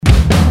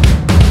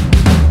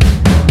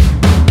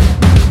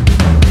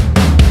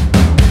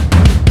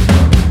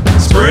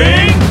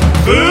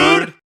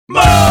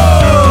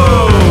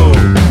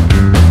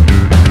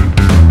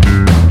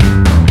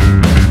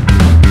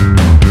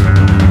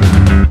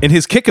In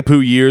his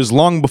Kickapoo years,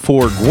 long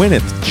before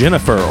Gwyneth,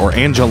 Jennifer, or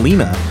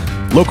Angelina,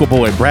 local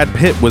boy Brad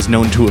Pitt was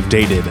known to have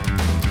dated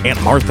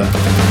Aunt Martha.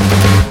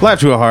 Live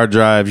to a hard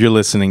drive, you're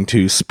listening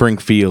to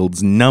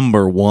Springfield's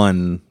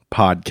 #1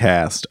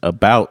 podcast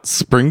about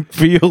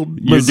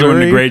Springfield, Missouri. You're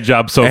doing a great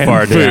job so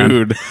far, Dan.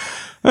 Food.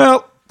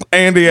 Well,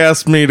 Andy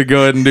asked me to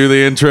go ahead and do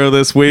the intro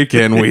this week,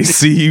 and we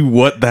see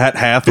what that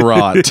hath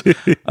wrought.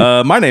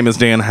 My name is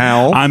Dan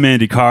Howell. I'm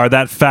Andy Carr.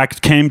 That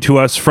fact came to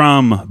us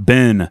from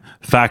Ben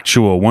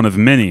Factual, one of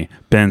many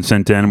Ben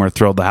sent in, and we're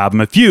thrilled to have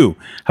them. If you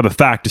have a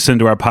fact to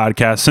send to our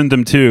podcast, send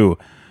them to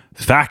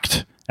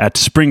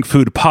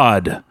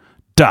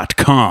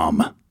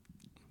fact@springfoodpod.com.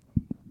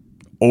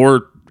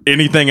 Or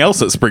anything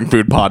else at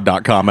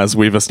springfoodpod.com, as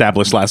we've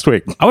established last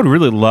week. I would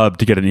really love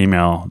to get an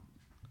email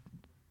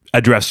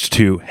addressed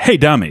to Hey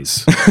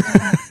Dummies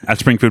at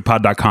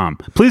springfoodpod.com.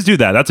 Please do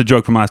that. That's a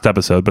joke from last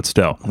episode, but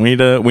still. We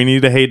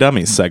need a Hey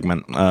Dummies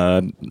segment.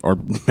 Or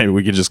maybe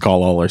we could just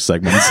call all our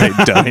segments Hey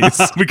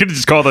Dummies. We could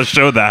just call the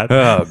show that.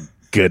 Oh,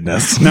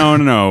 goodness.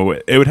 No.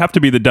 It would have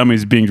to be the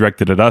dummies being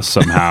directed at us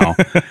somehow.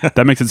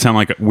 That makes it sound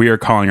like we are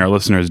calling our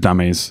listeners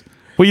dummies.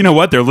 Well, you know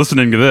what? They're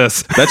listening to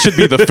this. That should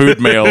be the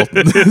food mail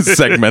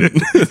segment.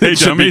 It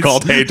should be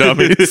called Hey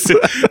Dummies.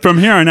 From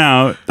here on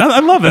out, I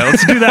love that.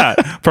 Let's do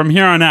that. From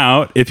here on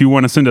out, if you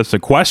want to send us a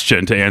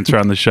question to answer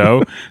on the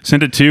show,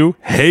 send it to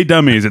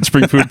heydummies at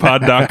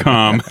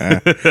springfoodpod.com.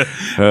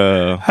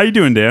 How you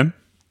doing, Dan?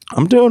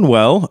 I'm doing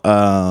well.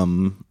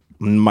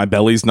 My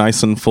belly's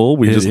nice and full.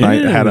 We just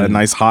had a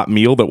nice hot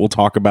meal that we'll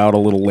talk about a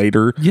little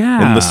later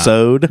in the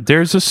sode.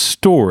 There's a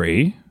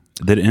story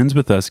that ends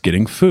with us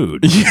getting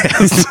food.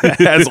 Yes,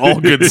 as all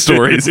good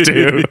stories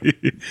do.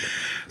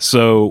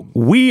 So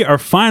we are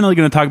finally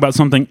going to talk about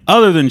something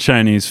other than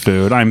Chinese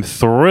food. I'm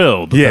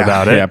thrilled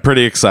about it. Yeah,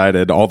 pretty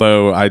excited.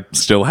 Although I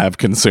still have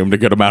consumed a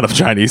good amount of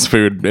Chinese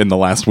food in the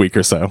last week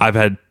or so. I've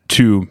had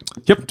 2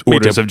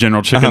 orders of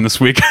General Chicken this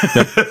week.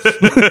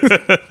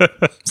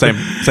 Same,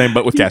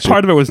 but with cashew.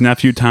 Part of it was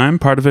nephew time.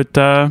 Part of it,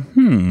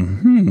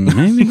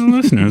 maybe the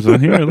listeners will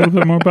hear a little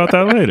bit more about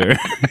that later.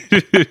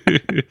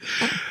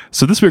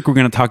 So this week we're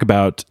going to talk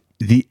about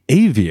the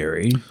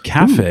Aviary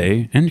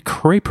Cafe and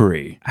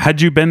Creperie.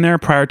 Had you been there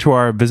prior to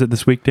our visit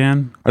this week,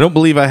 Dan? I don't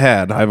believe I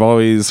had. I've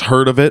always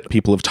heard of it.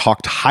 People have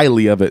talked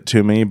highly of it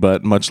to me,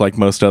 but much like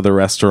most other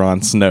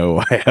restaurants,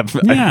 no, I've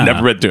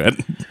never been to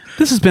it.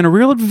 This has been a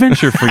real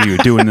adventure for you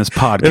doing this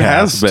podcast. It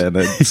has been,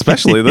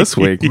 especially this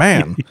week.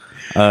 Man,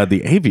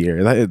 the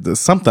Aviary, that is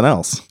something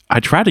else.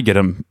 I tried to get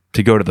him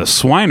to go to the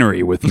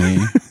Swinery with me,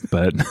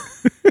 but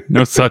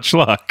no such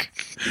luck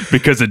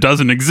because it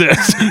doesn't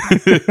exist.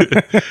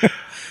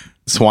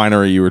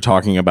 Swinery, you were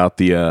talking about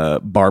the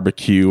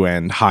barbecue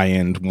and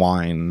high-end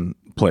wine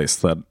place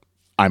that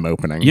I'm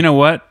opening. You know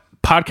what?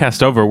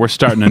 Podcast over. We're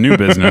starting a new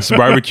business,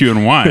 barbecue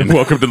and wine.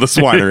 Welcome to the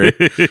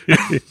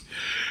Swinery.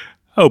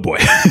 Oh, boy.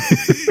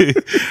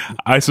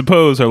 I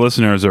suppose our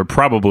listeners are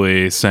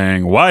probably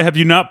saying, why have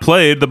you not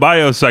played the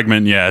bio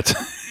segment yet?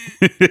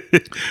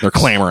 They're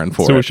clamoring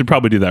for it. So we should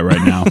probably do that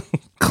right now.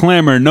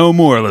 Clamor no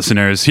more,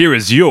 listeners. Here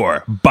is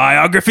your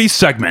biography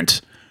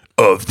segment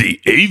of the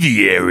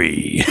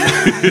Aviary.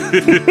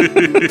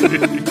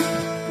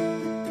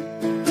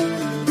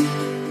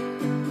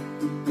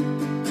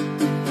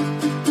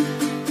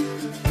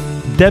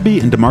 Debbie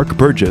and DeMarc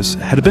Burgess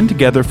had been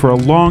together for a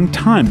long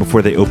time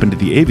before they opened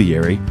the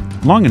Aviary,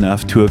 long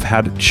enough to have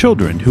had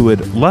children who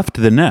had left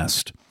the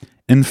nest.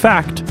 In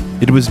fact,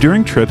 it was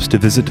during trips to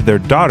visit their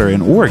daughter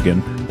in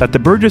Oregon that the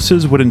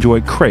Burgesses would enjoy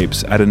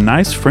crepes at a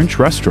nice French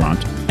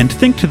restaurant and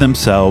think to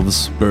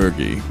themselves,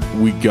 Bergie,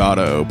 we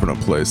gotta open a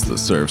place that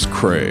serves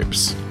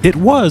crepes. It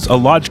was a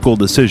logical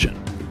decision.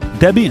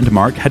 Debbie and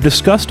Mark had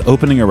discussed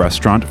opening a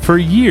restaurant for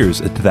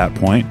years at that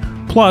point,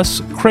 plus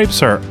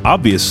crepes are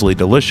obviously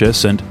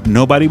delicious and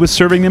nobody was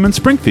serving them in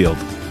Springfield.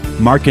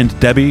 Mark and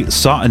Debbie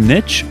saw a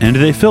niche and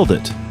they filled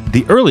it.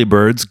 The early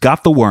birds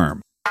got the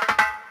worm.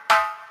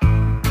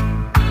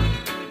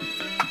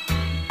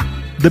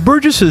 The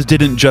Burgesses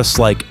didn't just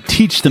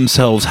teach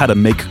themselves how to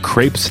make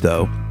crepes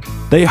though.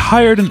 They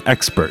hired an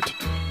expert.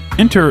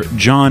 Enter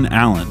John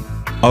Allen,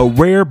 a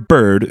rare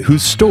bird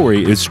whose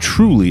story is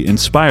truly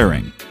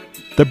inspiring.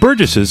 The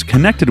Burgesses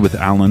connected with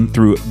Allen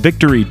through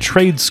Victory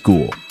Trade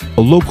School,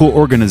 a local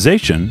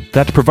organization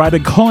that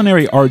provided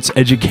culinary arts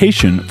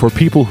education for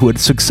people who had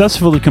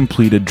successfully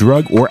completed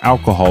drug or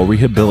alcohol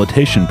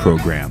rehabilitation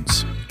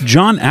programs.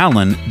 John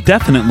Allen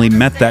definitely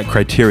met that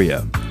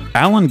criteria.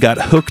 Allen got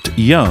hooked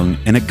young,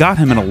 and it got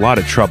him in a lot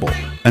of trouble.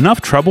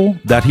 Enough trouble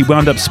that he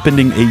wound up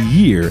spending a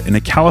year in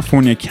a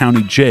California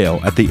county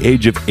jail at the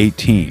age of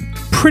 18.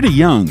 Pretty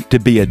young to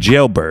be a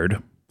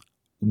jailbird.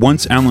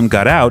 Once Allen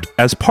got out,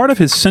 as part of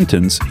his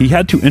sentence, he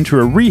had to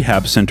enter a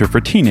rehab center for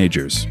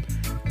teenagers.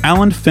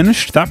 Allen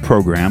finished that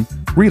program,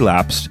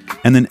 relapsed,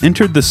 and then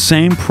entered the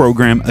same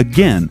program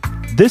again,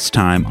 this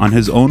time on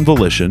his own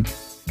volition,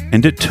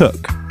 and it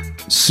took.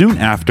 Soon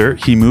after,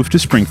 he moved to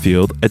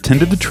Springfield,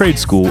 attended the trade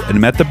school, and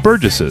met the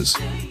Burgesses.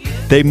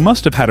 They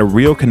must have had a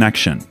real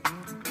connection.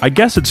 I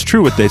guess it's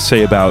true what they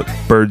say about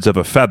birds of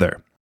a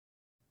feather.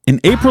 In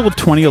April of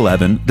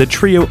 2011, the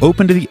trio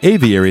opened the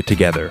Aviary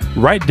together,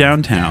 right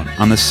downtown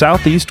on the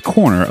southeast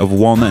corner of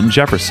Walnut and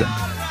Jefferson.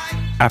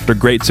 After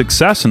great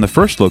success in the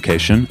first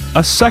location,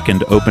 a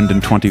second opened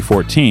in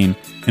 2014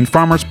 in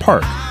Farmers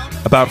Park,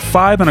 about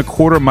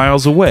 5.25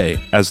 miles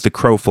away as the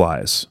crow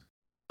flies.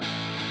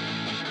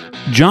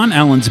 John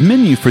Allen's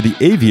menu for the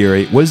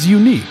Aviary was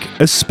unique,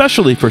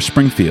 especially for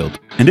Springfield,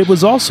 and it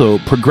was also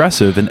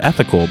progressive and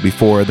ethical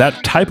before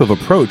that type of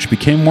approach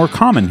became more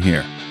common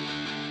here.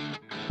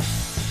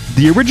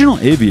 The original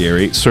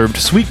Aviary served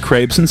sweet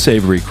crepes and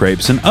savory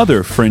crepes and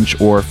other French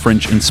or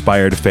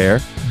French-inspired fare,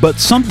 but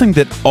something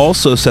that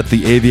also set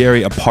the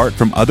Aviary apart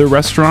from other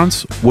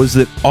restaurants was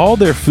that all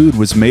their food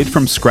was made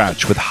from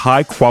scratch with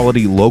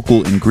high-quality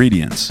local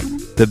ingredients.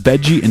 The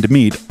veggie and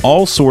meat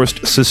all sourced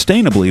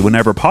sustainably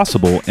whenever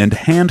possible and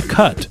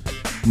hand-cut,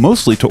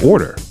 mostly to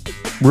order.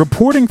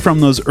 Reporting from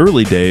those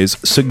early days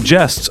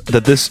suggests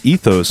that this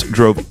ethos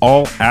drove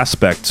all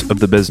aspects of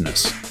the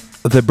business.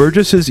 The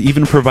Burgesses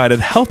even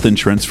provided health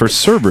insurance for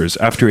servers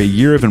after a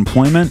year of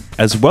employment,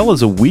 as well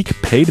as a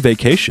week paid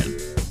vacation.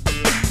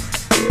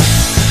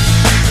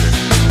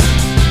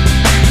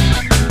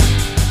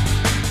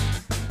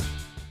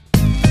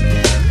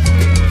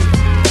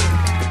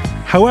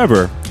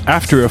 However,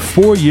 after a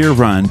 4-year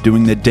run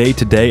doing the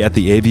day-to-day at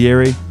the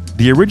Aviary,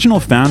 the original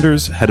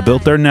founders had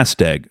built their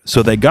nest egg,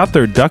 so they got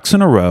their ducks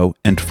in a row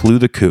and flew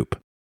the coop.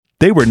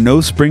 They were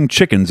no spring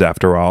chickens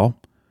after all.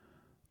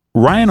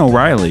 Ryan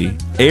O'Reilly,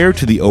 heir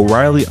to the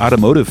O'Reilly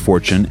automotive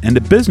fortune and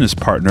a business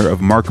partner of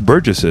Mark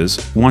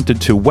Burgess's, wanted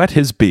to wet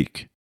his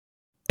beak.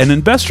 An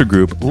investor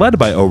group led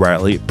by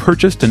O'Reilly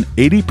purchased an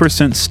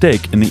 80%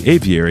 stake in the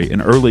Aviary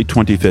in early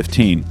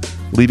 2015,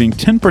 leaving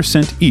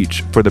 10%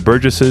 each for the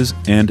Burgesses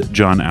and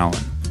John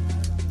Allen.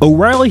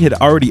 O'Reilly had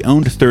already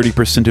owned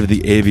 30% of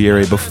the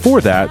Aviary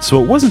before that,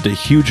 so it wasn't a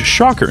huge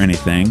shock or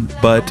anything,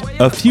 but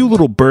a few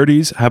little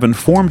birdies have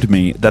informed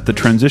me that the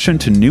transition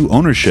to new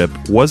ownership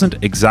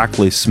wasn't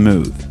exactly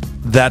smooth.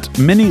 That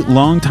many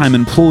longtime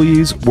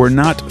employees were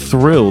not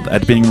thrilled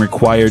at being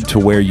required to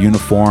wear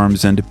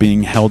uniforms and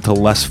being held to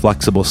less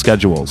flexible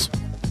schedules.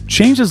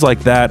 Changes like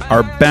that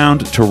are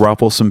bound to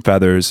ruffle some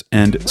feathers,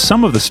 and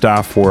some of the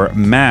staff were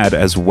mad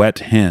as wet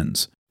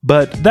hens.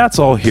 But that's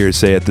all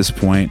hearsay at this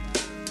point.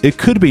 It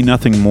could be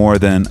nothing more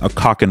than a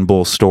cock and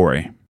bull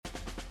story.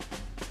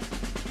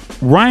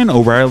 Ryan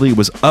O'Reilly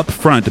was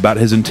upfront about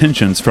his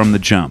intentions from the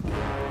jump.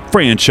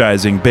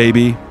 Franchising,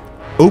 baby.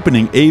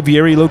 Opening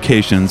Aviary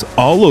locations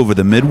all over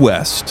the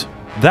Midwest.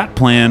 That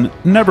plan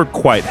never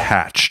quite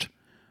hatched.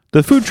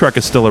 The food truck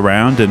is still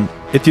around, and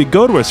if you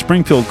go to a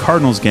Springfield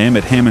Cardinals game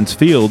at Hammons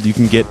Field, you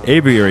can get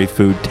Aviary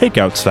food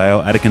takeout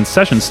style at a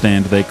concession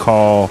stand they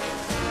call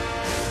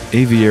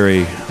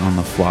Aviary on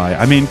the fly.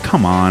 I mean,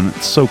 come on,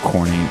 it's so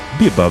corny.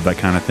 Be above that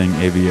kind of thing,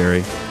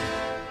 Aviary.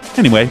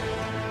 Anyway,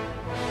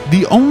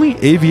 the only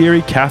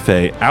Aviary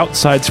cafe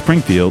outside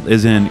Springfield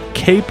is in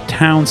Cape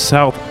Town,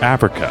 South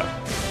Africa,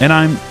 and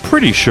I'm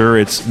pretty sure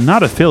it's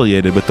not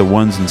affiliated with the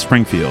ones in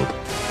Springfield.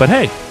 But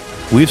hey,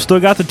 we've still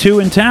got the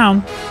two in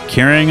town,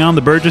 carrying on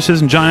the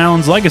Burgesses and John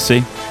Allen's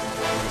legacy.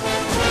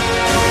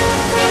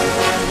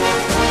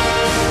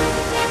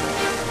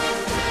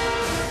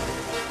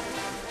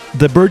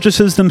 The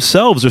Burgesses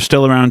themselves are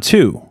still around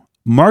too.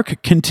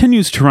 Mark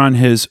continues to run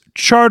his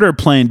charter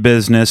plane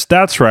business.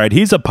 That's right,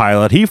 he's a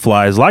pilot. He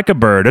flies like a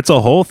bird. It's a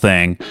whole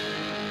thing.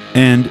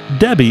 And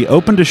Debbie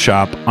opened a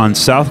shop on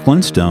South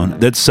Glenstone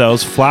that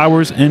sells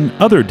flowers and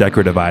other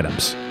decorative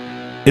items.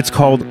 It's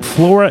called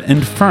Flora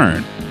and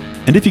Fern.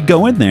 And if you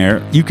go in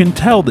there, you can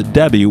tell that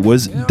Debbie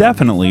was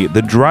definitely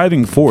the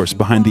driving force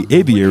behind the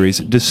Aviary's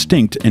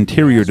distinct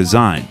interior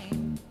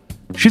design.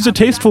 She's a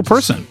tasteful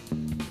person.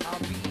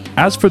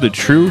 As for the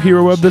true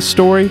hero of this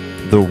story,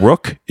 the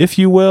rook, if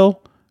you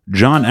will,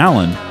 John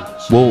Allen,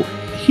 well,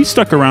 he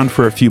stuck around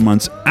for a few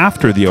months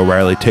after the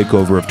O'Reilly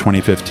takeover of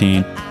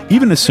 2015,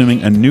 even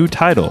assuming a new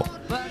title,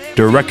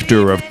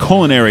 Director of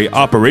Culinary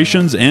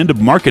Operations and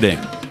Marketing.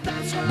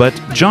 But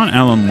John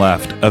Allen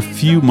left a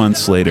few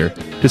months later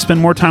to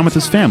spend more time with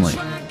his family.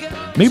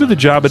 Maybe the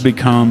job had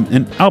become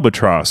an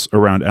albatross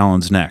around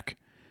Allen's neck.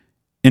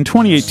 In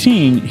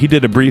 2018, he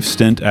did a brief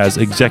stint as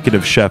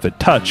executive chef at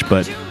Touch,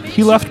 but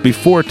he left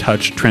before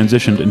Touch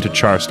transitioned into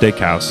Char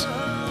Steakhouse.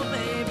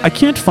 I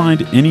can't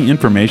find any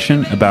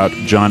information about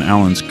John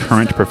Allen's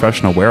current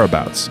professional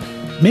whereabouts.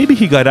 Maybe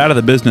he got out of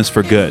the business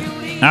for good.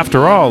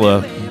 After all,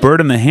 a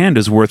bird in the hand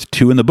is worth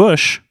two in the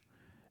bush.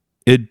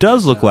 It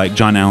does look like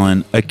John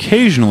Allen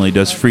occasionally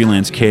does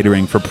freelance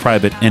catering for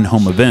private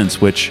in-home events,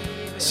 which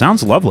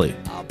sounds lovely.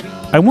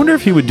 I wonder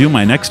if he would do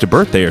my next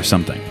birthday or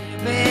something.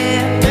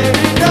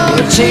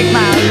 Check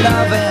my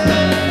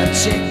loving,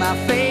 check my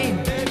fame.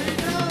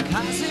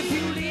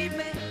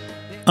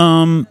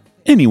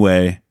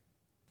 Anyway,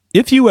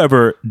 if you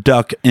ever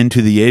duck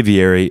into the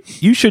Aviary,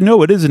 you should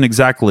know it isn't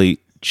exactly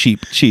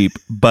cheap,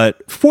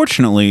 but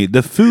fortunately,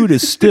 the food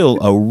is still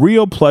a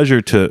real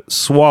pleasure to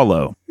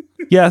swallow.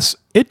 Yes,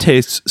 it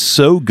tastes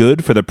so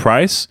good for the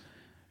price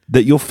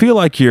that you'll feel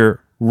like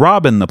you're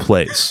robbing the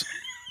place.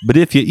 But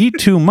if you eat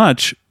too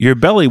much, your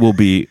belly will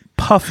be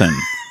puffin'.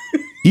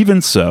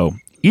 Even so,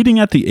 eating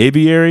at the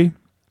aviary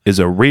is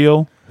a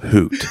real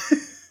hoot.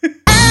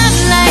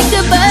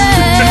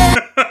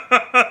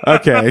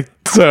 Okay,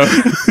 so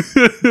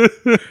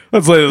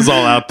let's lay this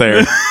all out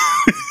there.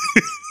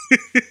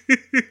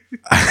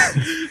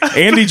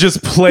 Andy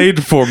just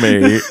played for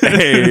me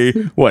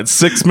a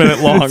 6 minute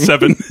long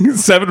 7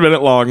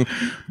 minute long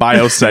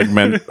bio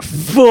segment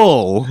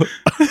full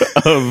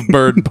of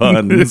bird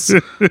puns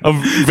of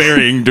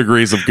varying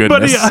degrees of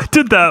goodness. Buddy, I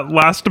did that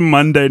last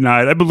Monday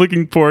night. I've been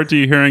looking forward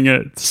to hearing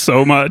it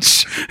so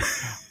much.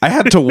 I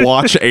had to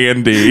watch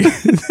Andy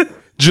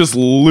just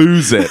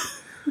lose it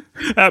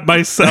at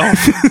myself.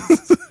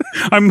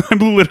 I'm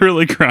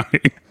literally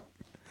crying.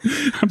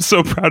 I'm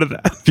so proud of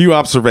that. Few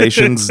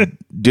observations.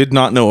 Did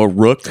not know a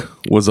rook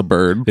was a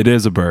bird. It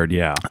is a bird,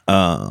 yeah.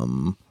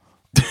 I'm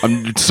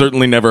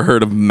certainly never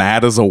heard of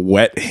mad as a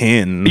wet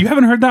hen. You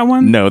haven't heard that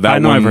one? No,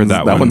 I've heard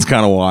that one. That one's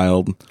kind of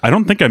wild. I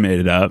don't think I made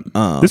it up.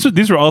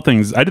 These were all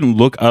things I didn't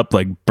look up,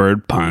 like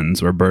bird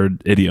puns or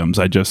bird idioms.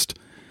 I just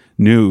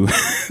knew.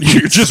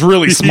 You're just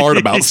really smart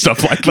about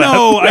stuff like that.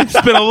 No, I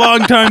spent a long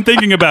time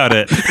thinking about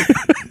it.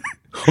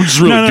 I'm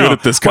just really good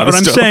at this kind of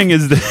stuff.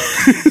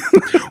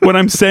 What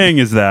I'm saying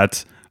is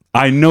that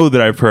I know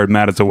that I've heard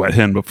mad as a wet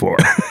hen before.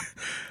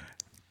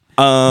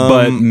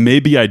 But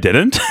maybe I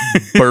didn't.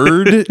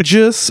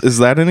 Burgess, is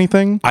that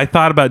anything? I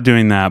thought about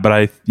doing that,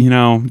 but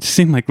it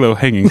seemed like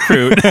low-hanging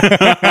fruit.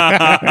 Okay,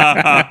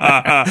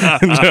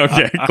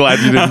 glad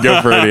you didn't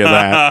go for any of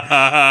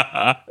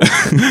that.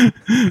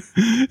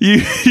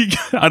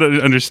 I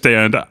don't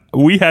understand.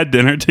 We had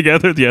dinner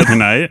together the other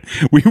night.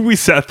 We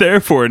sat there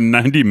for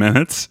 90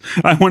 minutes.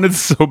 I wanted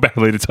so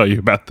badly to tell you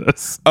about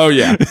this. Oh,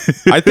 yeah.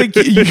 I think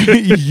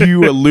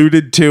you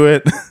alluded to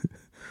it.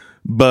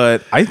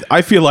 But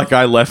I feel like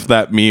I left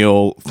that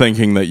meal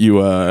thinking that you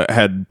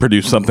had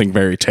produced something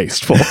very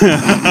tasteful. Look,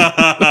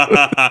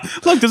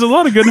 there's a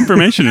lot of good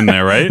information in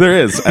there, right? There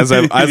is, as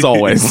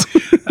always.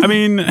 I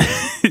mean,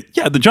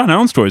 yeah, the John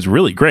Allen story is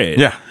really great.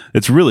 Yeah.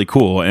 It's really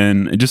cool.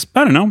 And it's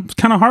kind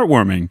of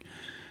heartwarming.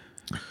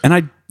 And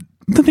I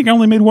think I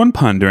only made one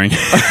pun during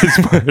his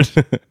part.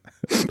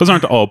 Those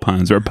aren't all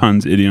puns. There are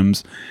puns,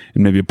 idioms,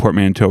 and maybe a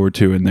portmanteau or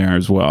two in there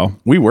as well.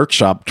 We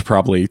workshopped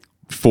probably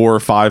 4 or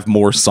 5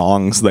 more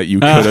songs that you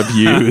could have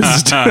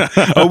used.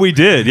 Oh, we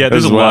did. Yeah,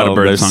 there's a lot of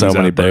bird there's songs. So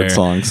many out bird there.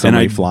 songs, so and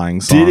many I flying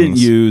songs. Didn't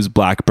use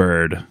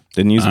Blackbird.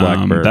 Didn't use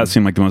Blackbird. That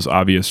seemed like the most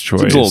obvious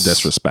choice. It's a little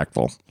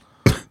disrespectful.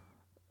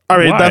 I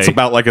mean, that's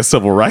about like a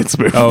civil rights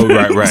movement. Oh,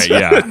 right,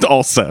 yeah.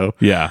 Also,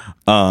 yeah.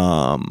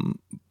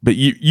 But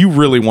you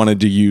really wanted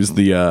to use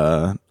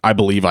the I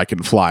Believe I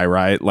Can Fly,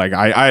 right? Like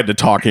I had to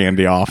talk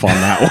Andy off on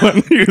that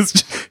one. He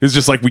was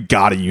just like, we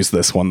got to use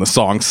this one. The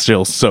song's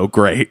still so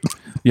great.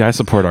 Yeah, I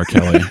support R.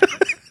 Kelly.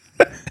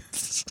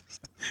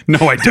 No,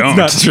 I don't.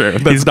 That's not true.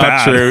 That's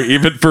not true.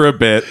 Even for a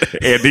bit,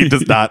 Andy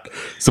does not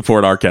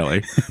support R.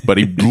 Kelly, but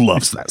he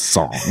loves that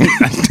song.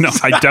 No,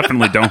 I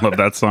definitely don't love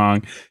that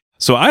song.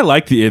 So I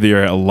like the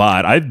aviary a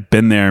lot. I've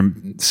been there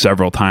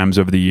several times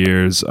over the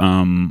years.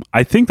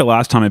 I think the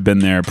last time I've been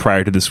there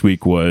prior to this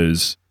week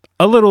was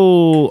a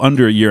little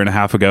under a year and a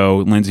half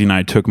ago. Lindsay and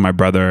I took my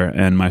brother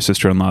and my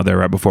sister-in-law there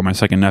right before my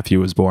second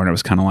nephew was born. It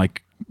was kind of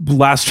like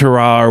last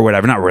hurrah or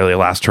whatever. Not really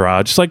last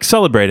hurrah, just like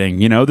celebrating,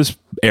 this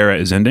era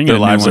is ending. Their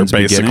lives are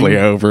basically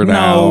over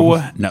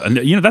now.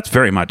 No, that's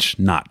very much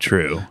not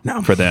true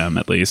for them,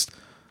 at least.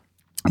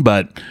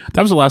 But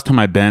that was the last time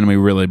I've been. We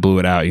really blew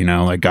it out,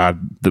 like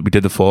we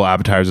did the full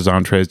appetizers,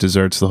 entrees,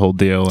 desserts, the whole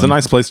deal. It's a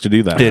nice place to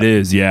do that. It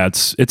is, yeah.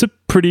 It's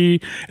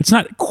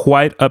not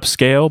quite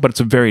upscale, but it's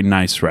a very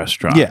nice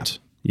restaurant.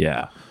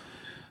 Yeah.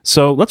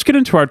 So let's get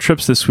into our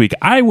trips this week.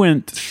 I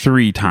went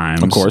 3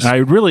 times. Of course. I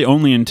really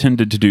only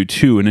intended to do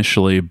 2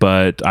 initially,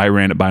 but I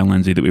ran it by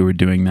Lindsay that we were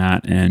doing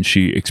that, and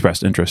she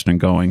expressed interest in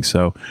going.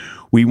 So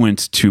we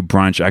went to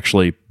brunch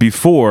actually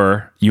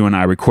before you and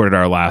I recorded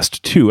our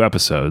last 2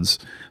 episodes.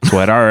 So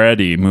I'd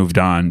already moved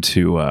on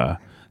to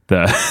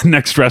the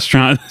next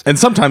restaurant. And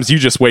sometimes you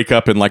just wake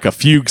up in like a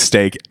fugue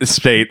state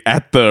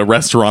at the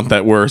restaurant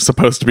that we're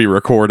supposed to be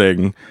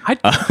recording. I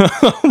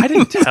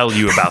didn't tell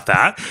you about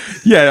that.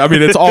 Yeah, I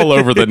mean, it's all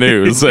over the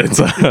news.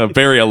 It's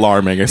very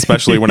alarming,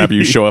 especially whenever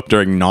you show up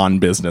during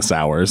non-business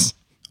hours.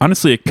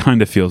 Honestly, it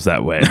kind of feels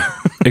that way,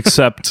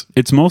 except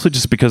it's mostly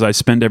just because I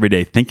spend every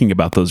day thinking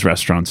about those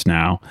restaurants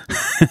now.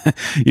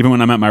 Even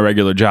when I'm at my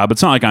regular job,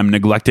 it's not like I'm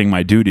neglecting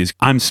my duties.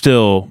 I'm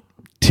still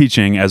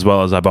teaching as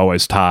well as I've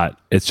always taught.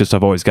 It's just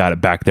I've always got it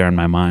back there in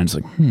my mind. It's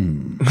like,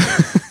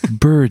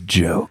 bird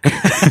joke.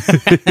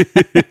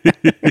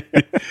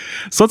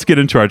 So let's get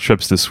into our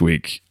trips this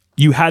week.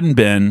 You hadn't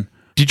been.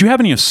 Did you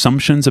have any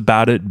assumptions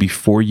about it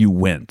before you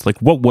went? Like,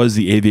 what was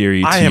the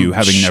aviary to you,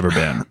 having never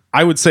been?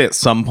 I would say at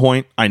some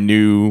point I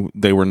knew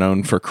they were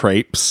known for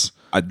crepes.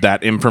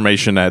 That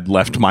information had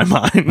left my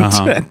mind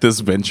at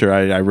this venture.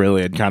 I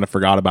really had kind of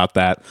forgot about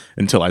that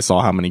until I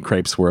saw how many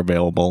crepes were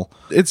available.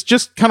 It's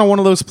just kind of one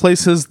of those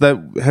places that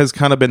has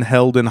kind of been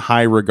held in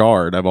high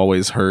regard. I've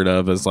always heard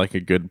of as like a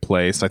good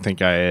place. I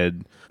think I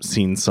had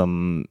seen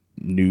some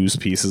news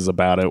pieces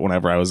about it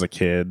whenever I was a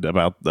kid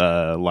about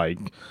like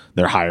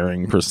their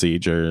hiring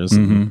procedures.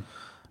 In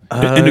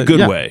a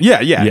good way.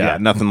 Yeah.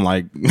 Nothing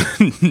like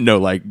no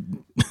like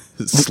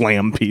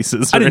slam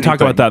pieces. I didn't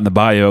talk about that in the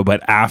bio,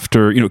 but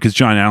after, because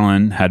John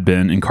Allen had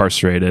been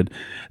incarcerated,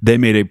 they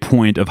made a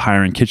point of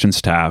hiring kitchen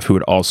staff who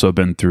had also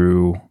been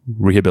through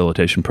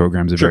rehabilitation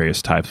programs of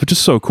various types, which is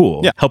so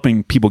cool. Yeah.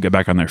 Helping people get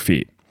back on their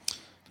feet.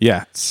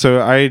 Yeah,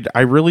 so I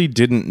really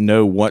didn't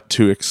know what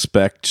to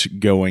expect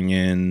going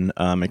in,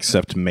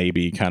 except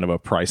maybe kind of a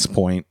price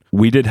point.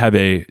 We did have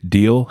a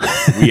deal.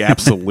 We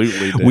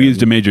absolutely did. We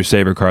used a major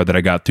saver card that I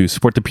got through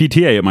Support the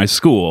PTA at my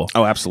school.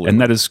 Oh, absolutely. And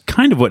that is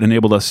kind of what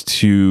enabled us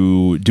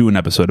to do an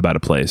episode about a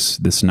place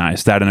this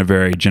nice. That and a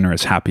very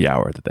generous happy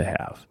hour that they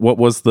have. What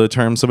was the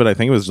terms of it? I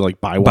think it was like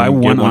buy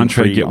one get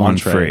entree, get one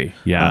free.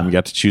 Yeah. You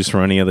got to choose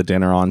from any of the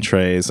dinner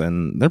entrees,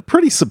 and they're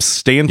pretty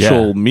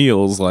substantial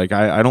meals. Like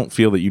I don't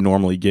feel that you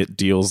normally get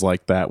deals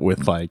like that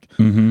with like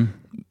I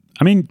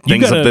mean,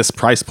 things at this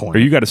price point. Or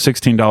you got a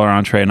 $16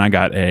 entree and I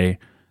got a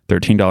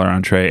 $13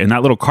 entree, and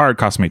that little card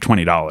cost me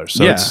 $20.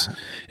 So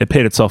it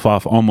paid itself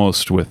off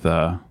almost with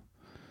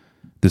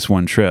this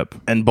one trip.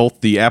 And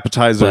both the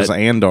appetizers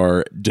and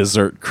our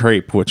dessert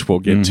crepe, which we'll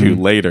get to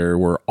later,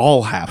 were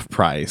all half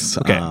price.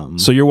 Okay,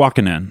 so you're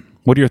walking in.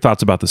 What are your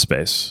thoughts about the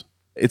space?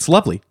 It's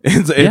lovely.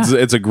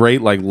 It's a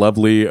great, like,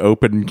 lovely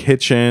open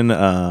kitchen.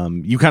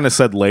 You kind of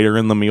said later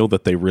in the meal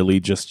that they really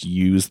just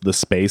used the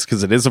space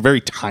because it is a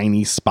very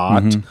tiny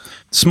spot.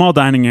 Small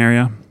dining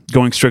area,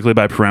 going strictly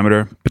by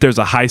perimeter, but there's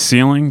a high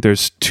ceiling.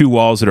 There's two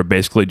walls that are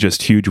basically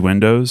just huge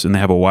windows, and they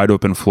have a wide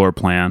open floor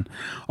plan.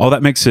 All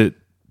that makes it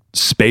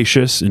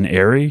spacious and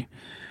airy.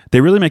 They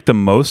really make the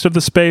most of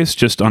the space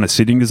just on a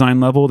seating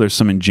design level. There's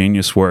some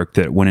ingenious work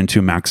that went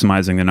into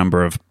maximizing the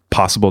number of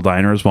possible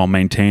diners while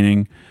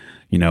maintaining,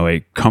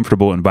 a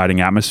comfortable,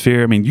 inviting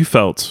atmosphere. I mean, you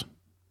felt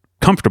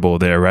comfortable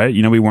there, right?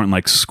 We weren't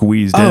like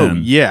squeezed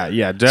in.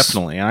 Yeah,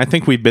 definitely. And I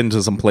think we've been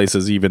to some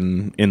places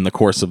even in the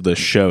course of this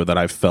show that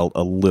I felt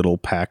a little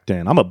packed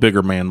in. I'm a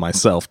bigger man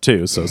myself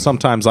too, so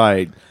sometimes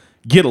I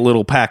get a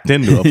little packed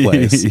into a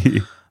place.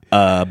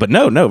 But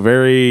no,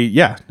 very,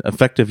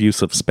 effective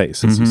use of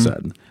space, as you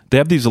said. They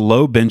have these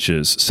low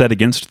benches set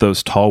against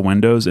those tall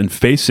windows, and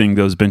facing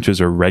those benches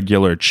are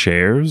regular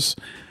chairs.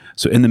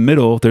 So in the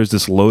middle, there's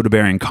this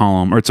load-bearing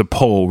column, or it's a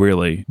pole,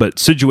 really. But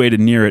situated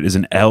near it is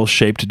an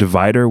L-shaped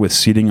divider with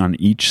seating on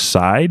each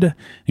side,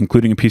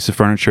 including a piece of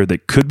furniture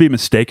that could be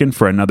mistaken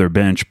for another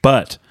bench,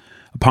 but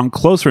upon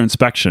closer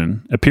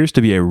inspection, appears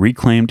to be a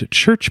reclaimed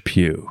church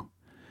pew.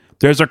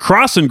 There's a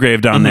cross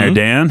engraved on there,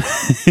 Dan.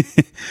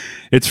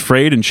 It's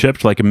frayed and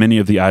chipped like many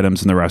of the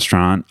items in the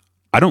restaurant.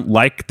 I don't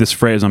like this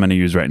phrase I'm going to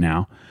use right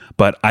now,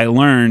 but I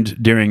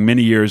learned during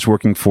many years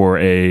working for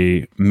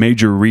a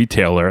major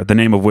retailer, the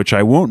name of which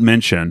I won't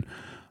mention,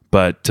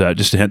 but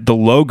just a hint, the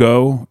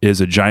logo is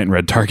a giant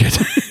red target.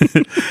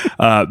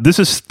 This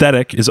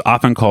aesthetic is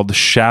often called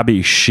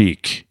shabby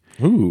chic.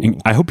 Ooh.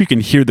 I hope you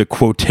can hear the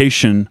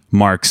quotation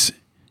marks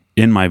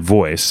in my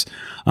voice.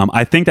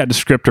 I think that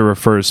descriptor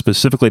refers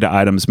specifically to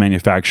items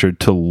manufactured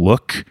to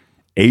look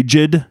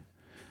aged,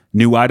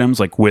 new items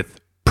like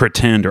with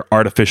pretend or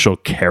artificial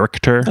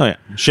character. Oh, yeah.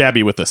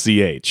 Shabby with a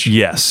CH.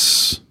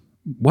 Yes.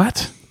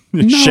 What?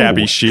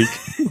 Shabby chic.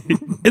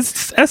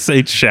 It's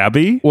SH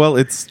shabby. Well,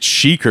 it's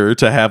chicer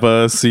to have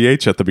a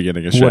CH at the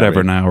beginning of shabby.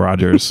 Whatever, Nile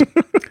Rodgers.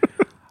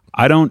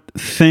 I don't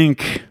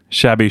think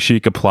shabby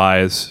chic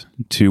applies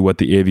to what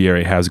the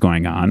aviary has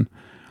going on.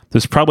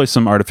 There's probably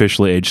some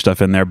artificially aged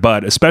stuff in there,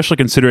 but especially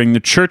considering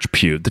the church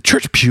pew. The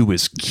church pew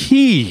is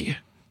key,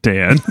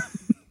 Dan.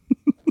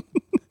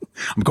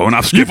 I'm going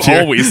off script You've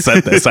here. always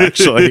said this,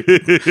 actually.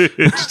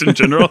 Just in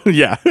general?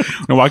 Yeah.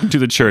 I walk into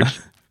the church.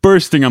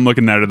 First thing I'm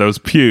looking at are those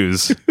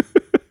pews.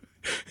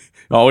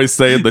 Always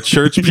saying the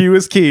church pew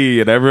is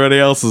key, and everybody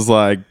else is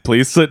like,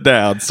 please sit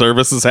down.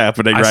 Service is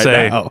happening I right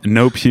say, now.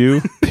 no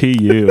pew,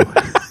 PU.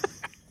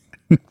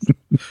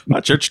 My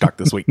church talk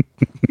this week.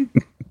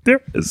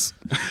 There is.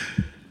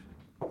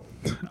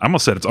 I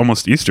almost said it's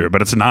almost Easter,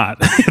 but it's not.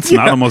 It's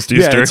not almost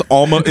Easter.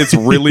 Yeah, it's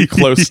really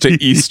close to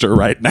Easter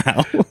right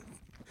now.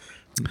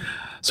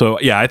 So,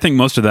 yeah, I think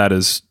most of that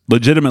is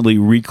legitimately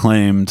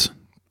reclaimed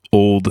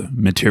old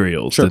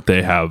materials that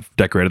they have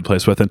decorated the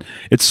place with. And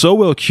it's so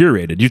well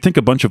curated. You'd think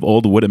a bunch of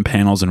old wooden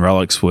panels and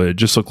relics would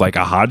just look like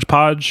a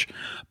hodgepodge.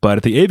 But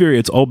at the aviary,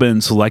 it's all been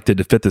selected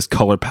to fit this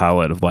color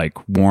palette of like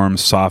warm,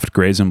 soft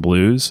grays and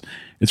blues.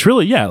 It's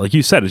really, like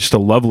you said, it's just a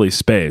lovely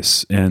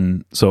space.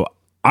 And so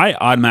I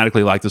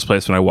automatically like this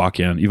place when I walk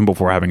in, even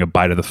before having a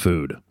bite of the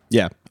food.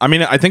 Yeah. I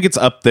mean, I think it's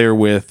up there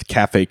with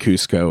Cafe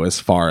Cusco as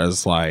far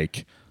as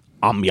like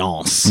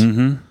ambiance.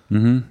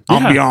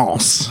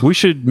 Ambiance. We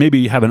should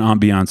maybe have an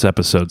ambiance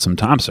episode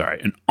sometime. I'm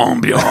sorry, an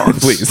ambiance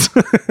Please.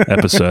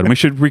 episode. And we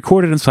should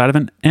record it inside of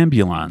an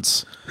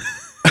ambulance.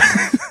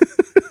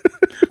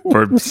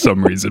 For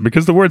some reason,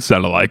 because the words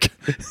sound alike.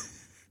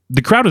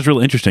 The crowd was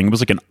really interesting. It was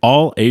like an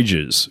all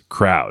ages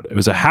crowd. It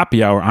was a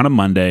happy hour on a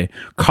Monday.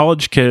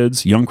 College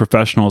kids, young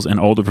professionals and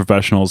older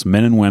professionals,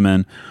 men and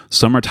women,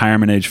 some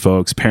retirement age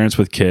folks, parents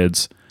with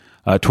kids.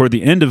 Toward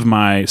the end of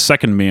my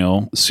second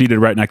meal, seated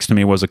right next to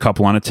me was a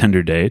couple on a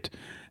Tinder date.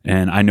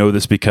 And I know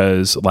this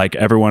because, like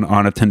everyone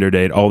on a Tinder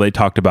date, all they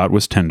talked about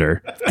was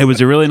Tinder. It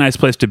was a really nice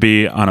place to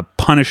be on a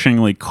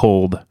punishingly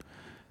cold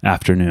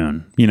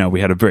afternoon. You know,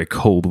 we had a very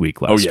cold week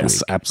last week.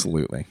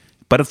 Absolutely.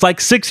 But it's like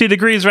 60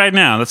 degrees right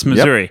now. That's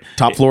Missouri. Yep.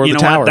 Top floor of the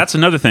tower. What? That's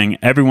another thing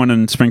everyone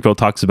in Springfield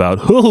talks about.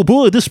 Oh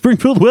boy, this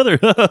Springfield weather.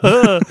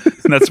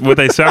 That's what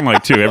they sound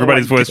like too.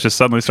 Everybody's voice just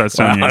suddenly starts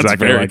sounding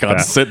exactly very like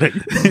condescending.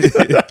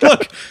 that.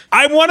 Look,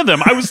 I'm one of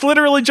them. I was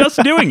literally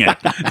just doing it.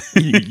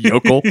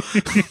 Yokel.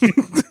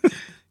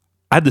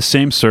 I had the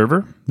same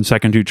server the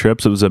second 2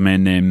 trips. It was a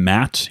man named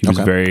Matt. He was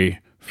very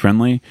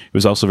friendly. He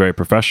was also very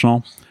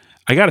professional.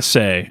 I got to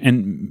say,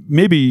 and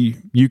maybe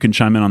you can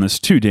chime in on this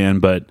too, Dan,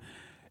 but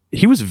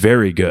he was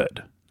very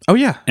good. Oh,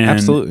 yeah, And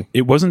absolutely.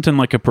 it wasn't in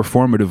like a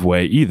performative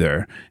way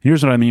either.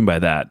 Here's what I mean by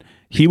that.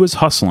 He was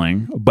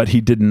hustling, but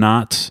he did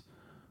not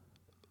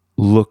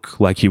look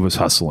like he was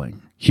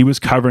hustling. He was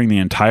covering the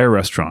entire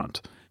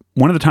restaurant.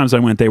 One of the times I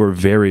went, they were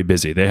very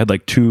busy. They had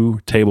like 2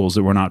 tables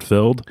that were not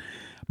filled,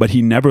 but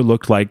he never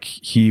looked like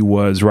he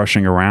was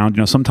rushing around.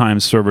 You know,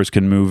 sometimes servers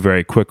can move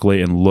very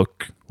quickly and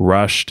look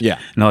rushed. Yeah.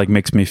 And it like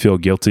makes me feel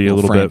guilty a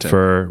little frantic. bit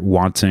for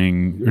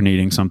wanting or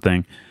needing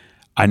something.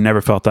 I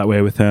never felt that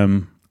way with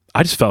him.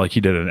 I just felt like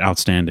he did an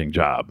outstanding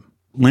job.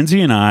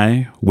 Lindsay and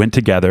I went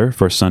together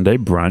for Sunday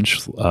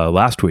brunch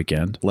last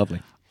weekend.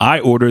 Lovely. I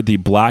ordered the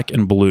black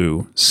and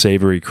blue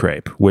savory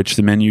crepe, which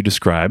the menu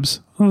describes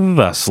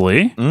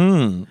thusly.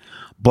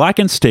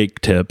 Blackened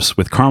steak tips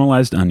with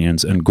caramelized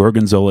onions and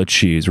gorgonzola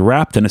cheese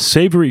wrapped in a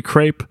savory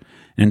crepe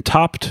and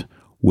topped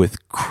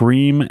with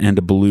cream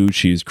and blue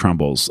cheese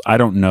crumbles. I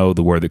don't know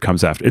the word that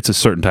comes after. It's a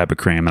certain type of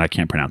cream, and I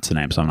can't pronounce the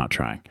name, so I'm not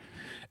trying.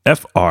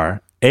 Fraiche.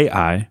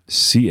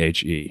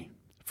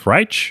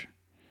 Freich?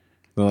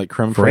 They're like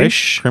creme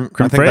Fresh? fraiche?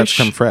 Creme I think that's fraiche?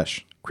 creme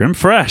fraiche. Creme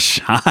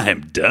Fresh.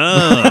 I'm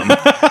dumb.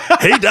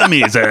 Hey,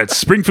 dummies at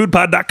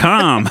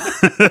springfoodpod.com.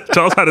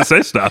 Tell us how to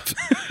say stuff.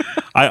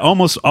 I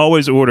almost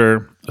always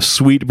order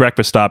sweet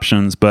breakfast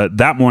options, but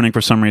that morning,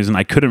 for some reason,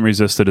 I couldn't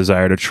resist the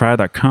desire to try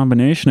that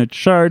combination of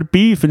charred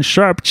beef and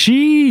sharp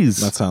cheese.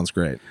 That sounds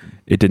great.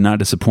 It did not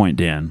disappoint,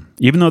 Dan.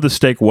 Even though the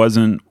steak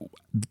wasn't,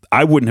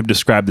 I wouldn't have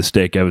described the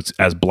steak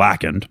as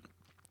blackened,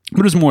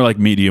 but it was more like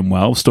medium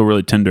well, still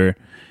really tender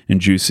and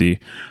juicy.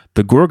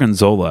 The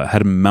gorgonzola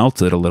had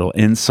melted a little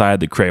inside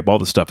the crepe. All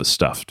the stuff is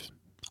stuffed.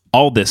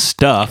 All this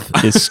stuff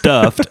is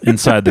stuffed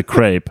inside the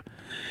crepe.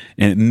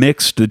 And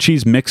the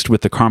cheese mixed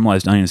with the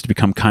caramelized onions to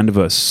become kind of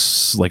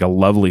a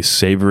lovely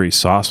savory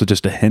sauce with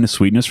just a hint of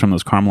sweetness from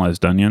those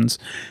caramelized onions.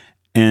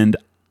 And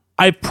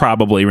I've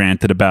probably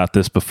ranted about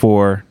this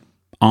before,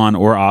 on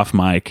or off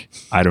mic.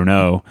 I don't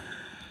know.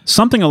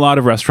 Something a lot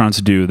of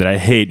restaurants do that I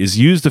hate is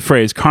use the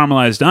phrase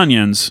caramelized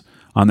onions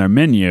on their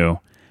menu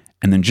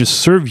and then just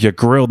serve you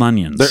grilled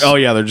onions.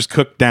 They're just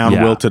cooked down,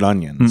 Yeah. wilted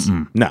onions.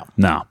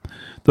 No.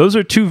 Those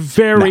are 2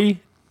 very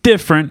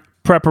different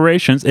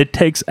preparations. It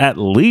takes at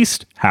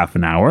least half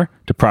an hour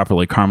to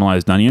properly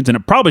caramelize onions, and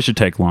it probably should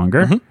take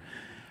longer.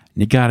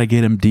 You got to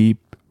get them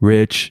deep,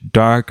 rich,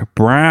 dark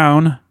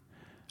brown. And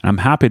I'm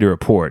happy to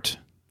report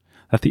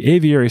that the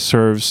aviary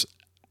serves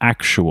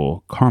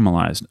actual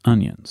caramelized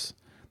onions.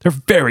 They're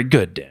very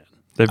good, Dan.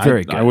 They're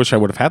very good. I wish I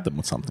would have had them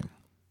with something.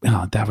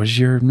 Oh, that was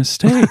your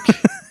mistake.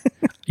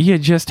 You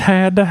just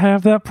had to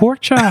have that pork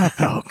chop.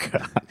 Oh,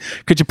 God.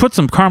 Could you put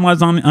some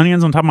caramelized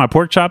onions on top of my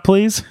pork chop,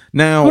 please?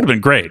 Now, Would have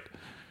been great.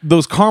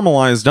 those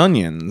caramelized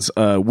onions,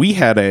 we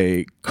had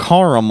a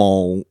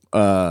caramel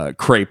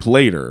crepe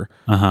later.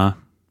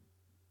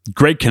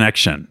 Great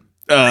connection.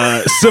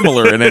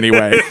 Similar in any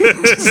way.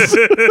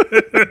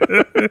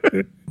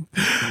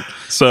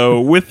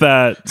 So with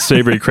that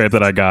savory crepe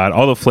that I got,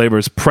 all the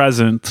flavors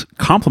present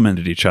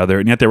complemented each other,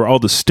 and yet they were all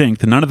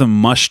distinct. None of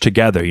them mushed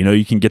together. You know,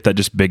 you can get that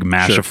just big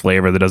mash of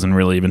flavor that doesn't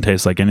really even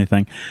taste like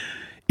anything.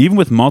 Even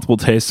with multiple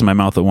tastes in my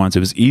mouth at once, it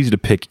was easy to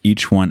pick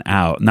each one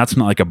out. And that's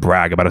not like a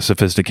brag about a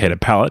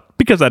sophisticated palate,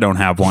 because I don't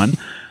have one.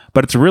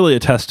 But it's really a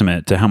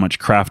testament to how much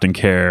craft and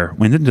care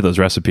went into those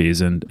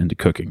recipes and into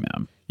cooking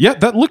them. Yeah,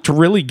 that looked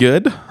really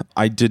good.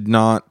 I did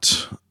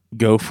not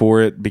go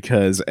for it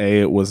because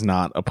it was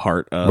not a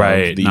part of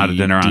the not a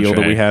dinner deal that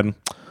entree. we had.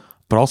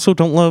 But also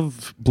don't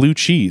love blue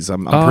cheese.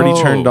 I'm pretty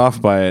turned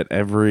off by it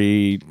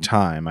every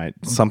time.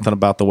 Something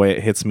about the way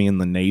it hits me in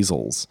the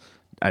nasals,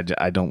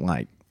 I don't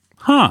like.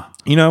 Huh.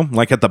 You know,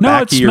 like at the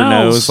back it of your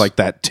smells. nose, like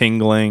that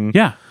tingling.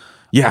 Yeah.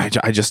 Yeah,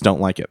 I just don't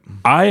like it.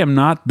 I am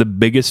not the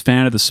biggest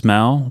fan of the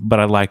smell, but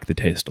I like the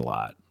taste a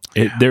lot.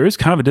 There is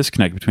kind of a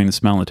disconnect between the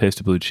smell and the taste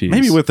of blue cheese.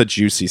 Maybe with a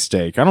juicy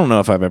steak. I don't know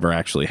if I've ever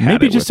actually had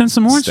Maybe it just with in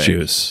some orange steak.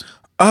 juice.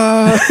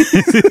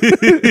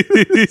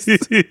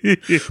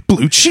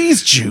 Blue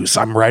cheese juice.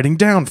 I'm writing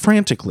down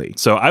frantically.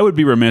 So I would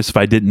be remiss if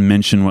I didn't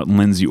mention what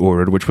Lindsay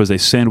ordered, which was a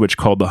sandwich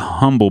called the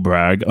Humble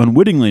Brag,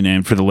 unwittingly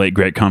named for the late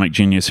great comic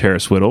genius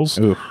Harris Whittles,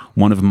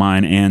 one of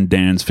mine and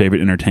Dan's favorite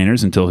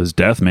entertainers until his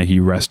death. May he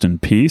rest in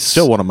peace.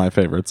 Still one of my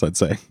favorites, I'd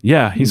say.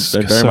 Yeah, he's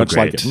I very so much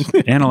like great.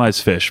 it. Analyze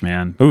Fish,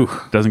 man. Ooh,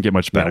 doesn't get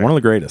much better. One of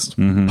the greatest.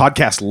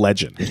 Podcast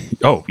legend.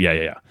 Oh,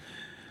 yeah.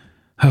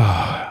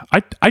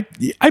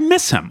 I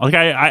miss him. Like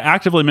I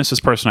actively miss this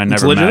person I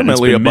never met.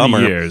 Legitimately It's been a bummer.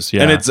 many years.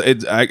 Yeah.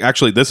 And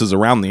actually, this is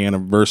around the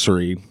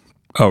anniversary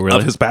oh really?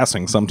 of his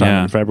passing sometime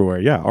Yeah. in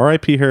February. Yeah.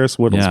 R.I.P. Harris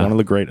Whittles, Yeah. one of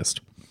the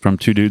greatest. From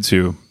two dudes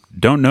who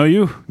don't know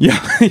you. Yeah.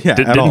 Yeah.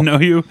 at all. Didn't know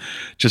you,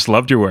 just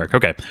loved your work.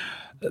 Okay.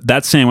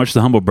 That sandwich,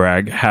 the Humble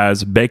Brag,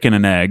 has bacon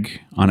and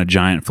egg on a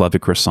giant fluffy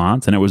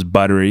croissant, and it was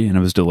buttery and it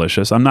was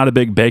delicious. I'm not a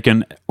big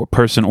bacon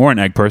person or an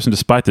egg person,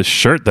 despite the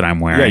shirt that I'm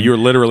wearing. Yeah, you're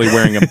literally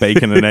wearing a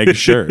bacon and egg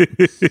shirt.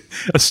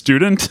 A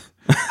student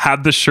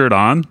had the shirt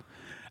on,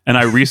 and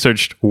I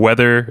researched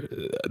whether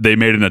they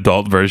made an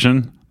adult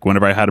version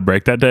whenever I had a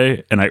break that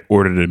day, and I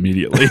ordered it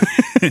immediately.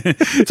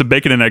 It's a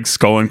bacon and egg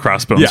skull and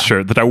crossbones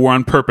shirt that I wore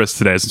on purpose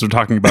today, since we're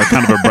talking about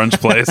kind of a brunch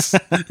place.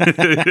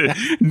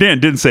 Dan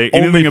didn't say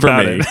anything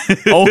about it.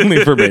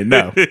 Only for me.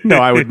 No,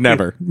 I would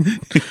never.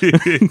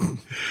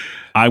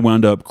 I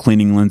wound up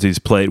cleaning Lindsay's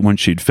plate when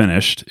she'd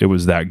finished. It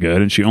was that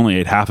good, and she only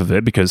ate half of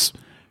it because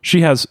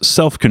she has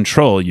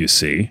self-control, you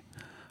see.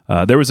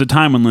 There was a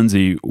time when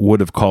Lindsay would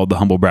have called the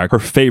Humble Brag her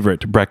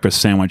favorite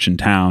breakfast sandwich in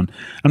town.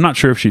 I'm not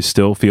sure if she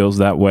still feels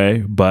that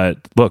way,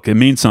 but look, it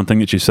means something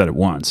that she said it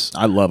once.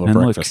 I love a And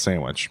breakfast look,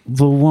 sandwich.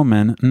 The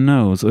woman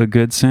knows a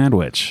good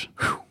sandwich.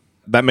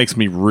 That makes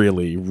me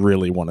really,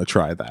 really want to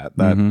try that.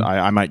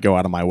 I might go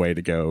out of my way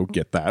to go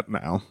get that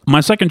now.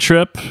 My second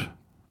trip,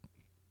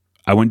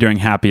 I went during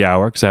happy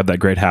hour because I have that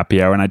great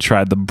happy hour, and I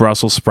tried the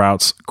Brussels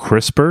sprouts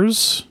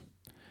crispers.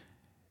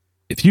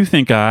 If you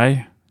think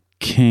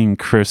King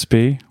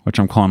Crispy, which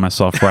I'm calling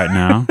myself right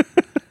now,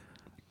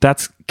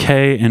 that's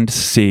K and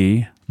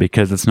C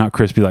because it's not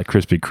crispy like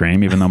Krispy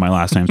Kreme, even though my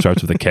last name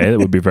starts with a K. That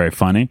would be very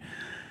funny.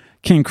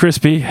 King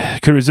Crispy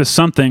could resist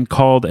something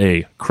called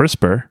a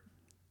crisper.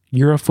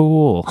 You're a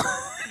fool.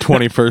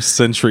 21st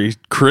century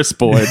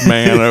crispoid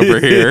man over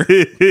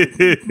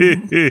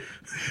here.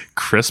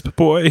 Crisp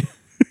boy?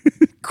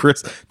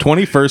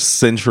 21st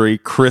century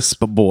crisp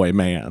boy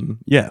man.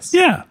 Yes.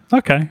 Yeah.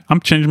 Okay. I'm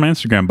changing my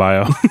Instagram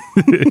bio.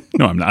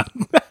 No, I'm not.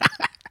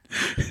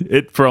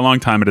 For a long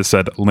time, it has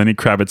said Lenny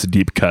Kravitz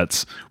deep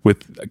cuts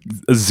with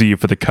a Z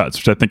for the cuts,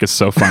 which I think is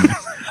so funny.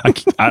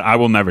 I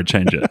will never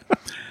change it.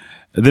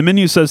 The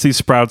menu says these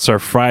sprouts are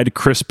fried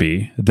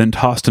crispy, then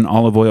tossed in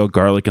olive oil,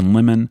 garlic, and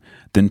lemon,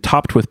 then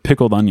topped with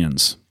pickled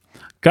onions.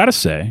 Gotta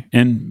say,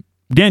 and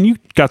Dan, you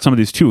got some of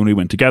these too when we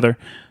went together.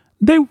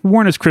 They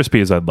weren't as crispy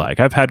as I'd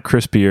like. I've had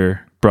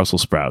crispier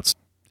Brussels sprouts.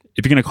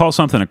 If you're going to call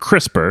something a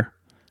crisper,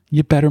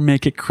 you better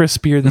make it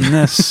crispier than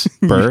this,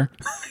 Burr.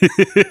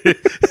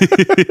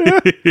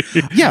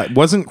 Yeah, it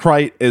wasn't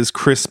quite as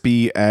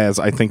crispy as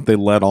I think they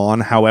let on.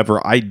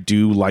 However, I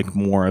do like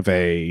more of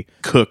a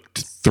cooked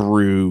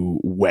through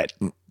wet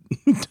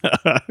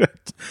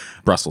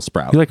Brussels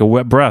sprout. You like a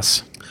wet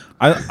Bruss.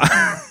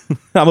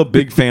 I'm a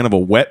big fan of a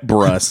wet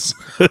Bruss,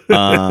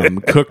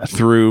 cooked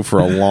through for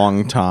a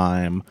long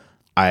time.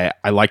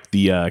 I like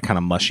the kind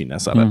of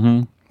mushiness of it.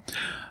 Mm-hmm.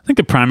 I think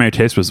the primary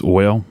taste was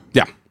oil.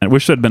 Yeah. I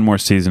wish there had been more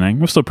seasoning.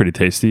 It was still pretty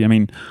tasty. I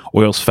mean,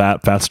 oil's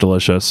fat, fat's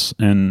delicious,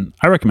 and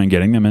I recommend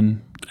getting them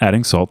and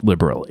adding salt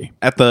liberally.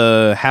 At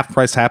the half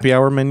price happy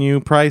hour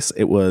menu price,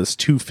 it was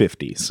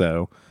 $2.50,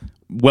 so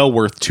well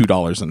worth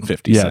 $2.50.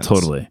 Yeah,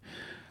 totally.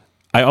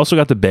 I also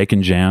got the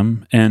bacon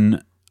jam,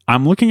 and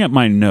I'm looking at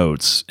my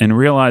notes and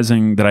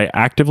realizing that I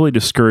actively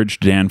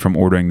discouraged Dan from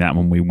ordering that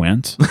when we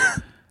went.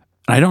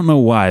 I don't know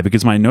why,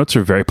 because my notes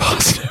are very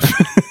positive.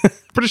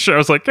 Pretty sure I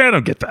was like, I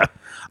don't get that.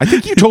 I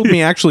think you told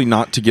me actually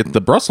not to get the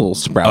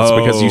Brussels sprouts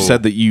because you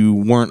said that you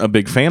weren't a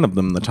big fan of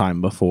them the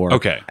time before.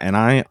 Okay. And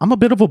I'm a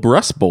bit of a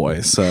Bruss boy,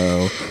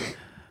 so...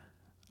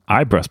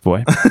 Breast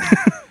boy.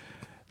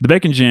 The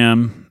bacon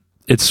jam,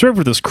 it's served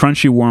with this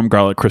crunchy, warm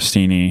garlic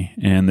crostini,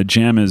 and the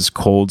jam is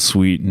cold,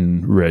 sweet,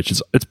 and rich.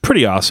 It's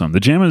pretty awesome.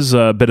 The jam is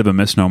a bit of a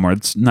misnomer.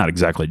 It's not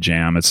exactly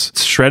jam.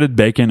 It's shredded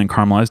bacon and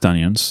caramelized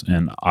onions,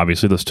 and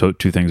obviously those two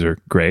things are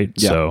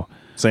great. Yeah. So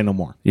say no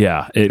more.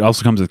 yeah, it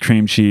also comes with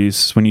cream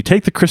cheese. When you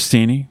take the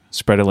crostini,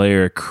 spread a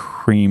layer of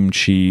cream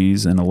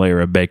cheese and a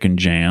layer of bacon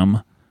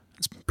jam.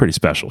 It's pretty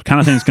special. Kind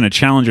of thing that's going to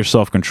challenge your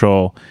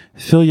self-control,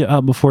 fill you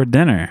up before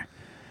dinner.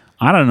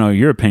 I don't know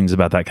your opinions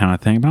about that kind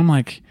of thing, but I'm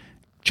like,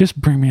 just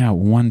bring me out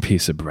one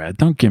piece of bread.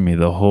 Don't give me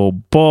the whole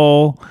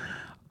bowl.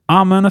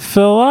 I'm going to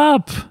fill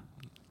up.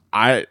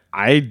 I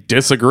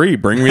disagree.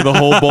 Bring me the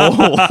whole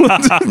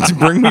bowl.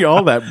 Bring me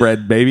all that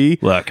bread, baby.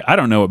 Look, I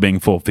don't know what being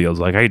full feels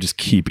like. I just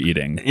keep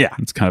eating. Yeah.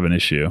 It's kind of an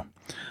issue.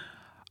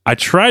 I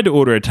tried to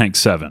order a Tank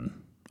 7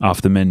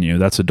 off the menu.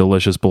 That's a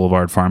delicious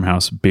Boulevard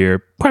Farmhouse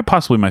beer. Quite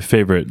possibly my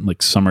favorite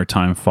like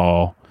summertime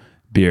fall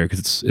beer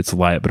because it's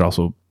light but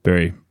also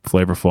very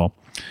flavorful.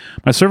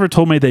 My server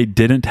told me they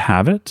didn't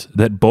have it,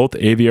 that both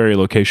aviary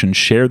locations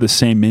share the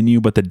same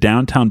menu, but the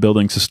downtown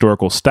building's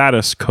historical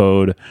status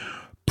code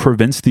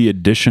prevents the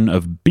addition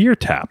of beer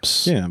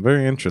taps. Yeah,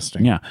 very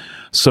interesting. Yeah.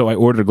 So I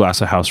ordered a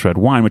glass of house red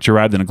wine, which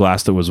arrived in a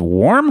glass that was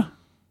warm.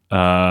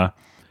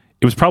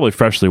 It was probably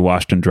freshly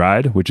washed and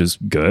dried, which is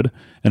good.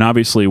 And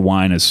obviously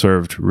wine is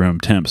served room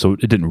temp, so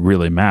it didn't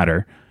really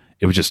matter.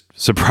 It was just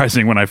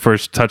surprising when I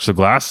first touched the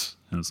glass.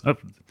 It was a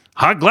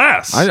hot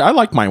glass. I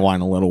like my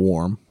wine a little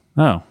warm.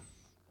 Oh.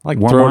 Like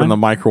Warm throw it wine? in the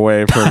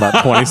microwave for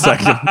about 20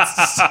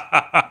 seconds.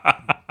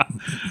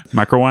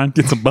 Micro wine?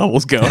 Get some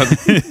bubbles going.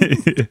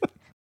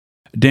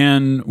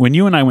 Dan, when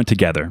you and I went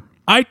together,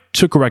 I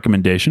took a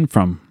recommendation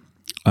from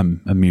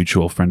a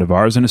mutual friend of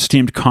ours, an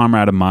esteemed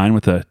comrade of mine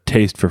with a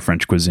taste for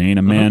French cuisine,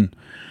 a man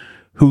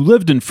who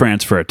lived in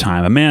France for a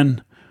time, a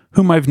man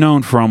whom I've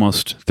known for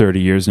almost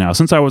 30 years now,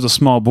 since I was a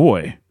small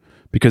boy,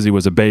 because he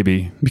was a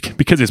baby,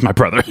 because he's my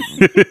brother,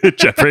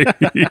 Jeffrey.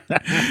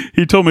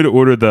 He told me to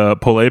order the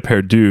poulet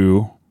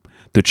perdu,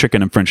 the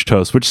chicken and French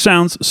toast, which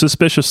sounds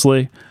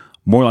suspiciously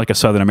more like a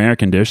Southern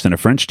American dish than a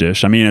French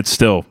dish. I mean, it's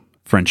still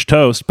French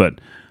toast, but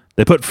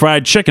they put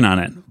fried chicken on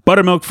it,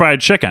 buttermilk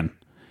fried chicken.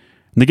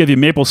 And they give you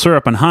maple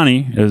syrup and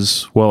honey,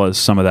 as well as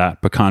some of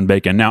that pecan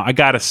bacon. Now, I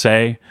got to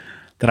say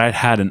that I'd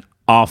had an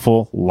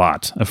awful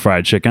lot of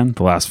fried chicken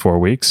the last 4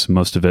 weeks,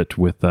 most of it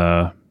with,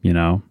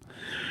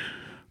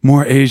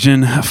 more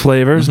Asian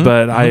flavors.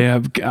 But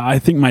I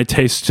think my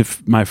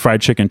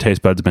fried chicken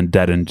taste buds have been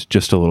deadened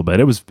just a little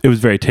bit. It was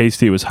very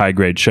tasty. It was high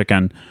grade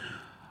chicken.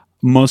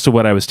 Most of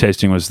what I was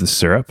tasting was the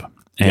syrup,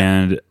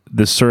 and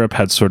the syrup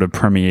had sort of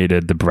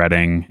permeated the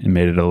breading and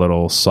made it a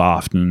little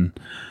soft and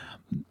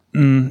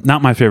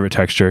not my favorite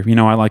texture.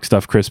 I like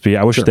stuff crispy.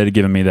 I wish they'd have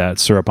given me that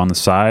syrup on the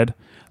side.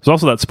 There's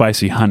also that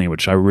spicy honey,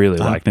 which I really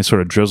like. They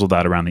sort of drizzled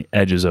that around the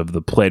edges of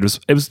the plate.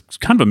 It was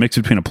kind of a mix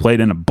between a plate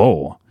and a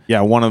bowl.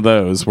 Yeah, one of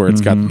those where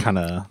it's got kind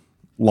of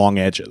long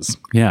edges.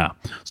 Yeah.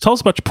 So tell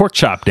us about your pork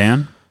chop,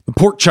 Dan. The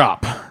pork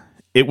chop.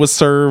 It was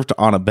served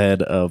on a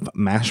bed of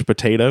mashed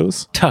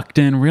potatoes. Tucked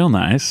in real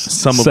nice.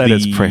 Said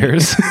its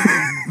prayers.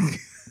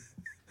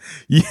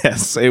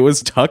 Yes, it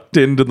was tucked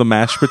into the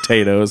mashed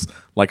potatoes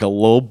like a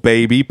little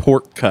baby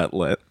pork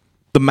cutlet.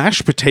 The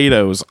mashed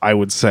potatoes, I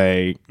would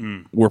say,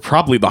 were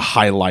probably the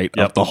highlight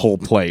of the whole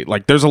plate.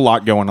 Like, there's a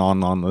lot going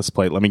on this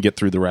plate. Let me get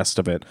through the rest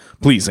of it.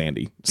 Please,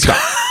 Andy,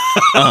 stop.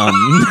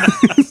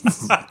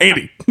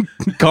 Andy,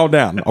 calm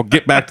down. I'll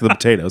get back to the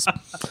potatoes.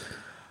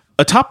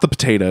 Atop the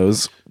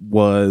potatoes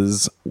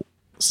was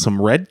some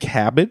red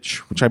cabbage,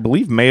 which I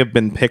believe may have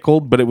been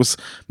pickled, but it was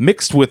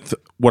mixed with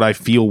what I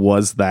feel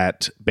was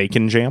that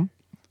bacon jam,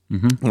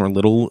 or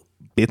little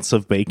bits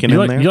of bacon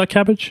in there. You like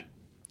cabbage?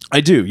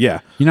 I do, yeah.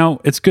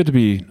 It's good to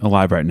be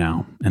alive right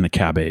now in the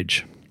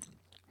cabbage.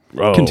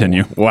 Oh,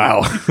 Continue.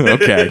 Wow.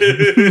 Okay.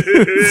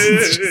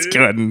 Just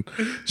go ahead and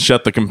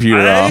shut the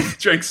computer off.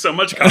 Drank so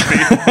much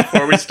coffee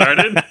before we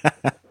started.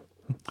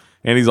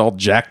 And he's all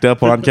jacked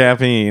up on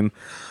caffeine.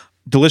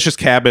 Delicious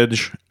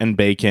cabbage and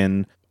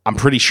bacon. I'm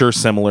pretty sure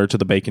similar to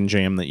the bacon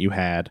jam that you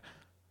had.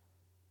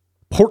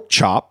 Pork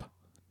chop.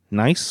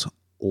 Nice,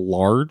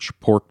 large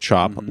pork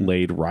chop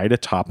laid right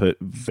atop it.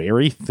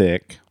 Very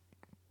thick.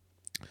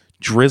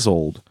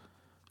 Drizzled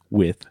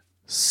with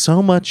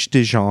so much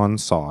Dijon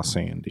sauce,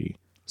 Andy.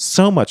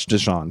 So much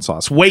Dijon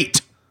sauce.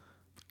 Wait!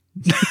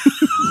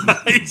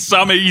 He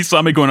saw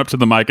me going up to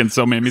the mic and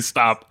so made me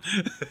stop.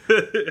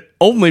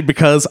 Only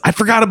because I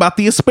forgot about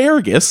the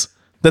asparagus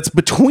that's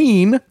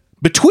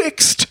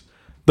betwixt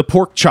the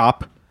pork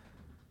chop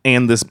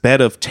and this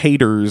bed of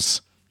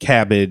taters,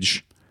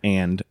 cabbage,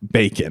 and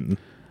bacon.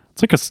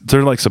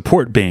 They're like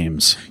support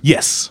beams.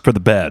 Yes. For the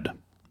bed.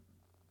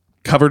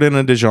 Covered in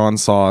a Dijon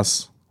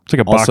sauce. It's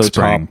like a box also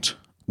spring. topped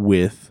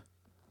with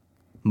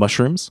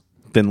mushrooms,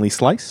 thinly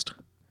sliced,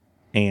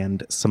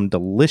 and some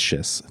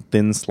delicious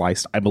thin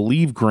sliced, I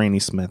believe, Granny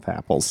Smith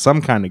apples,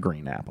 some kind of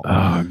green apple.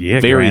 Oh, yeah,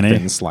 very Granny.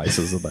 thin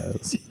slices of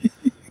those.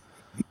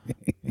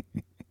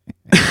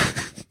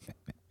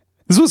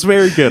 This was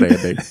very good,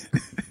 Andy.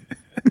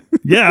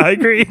 Yeah, I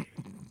agree.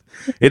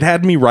 It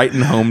had me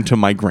writing home to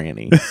my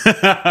granny.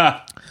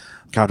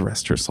 God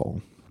rest her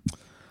soul.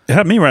 It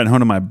had me writing home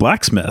to my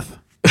blacksmith.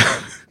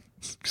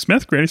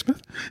 Smith, Granny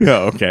Smith.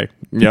 Oh, okay.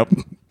 Yep.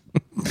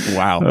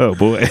 Wow. Oh,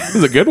 boy. This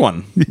is a good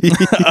one.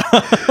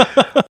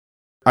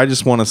 I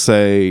just want to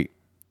say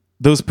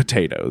those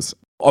potatoes,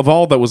 of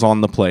all that was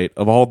on the plate,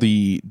 of all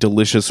the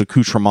delicious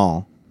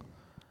accoutrements,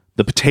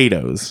 the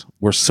potatoes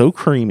were so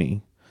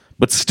creamy,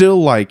 but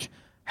still like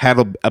had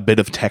a bit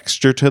of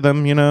texture to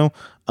them,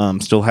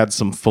 still had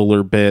some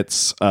fuller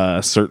bits.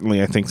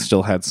 Certainly, I think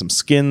still had some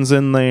skins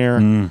in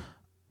there.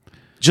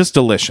 Just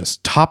delicious.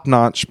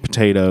 Top-notch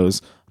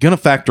potatoes. Going to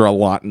factor a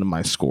lot into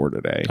my score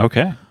today.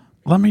 Okay.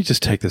 Let me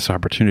just take this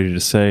opportunity to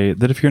say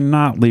that if you're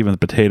not leaving the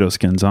potato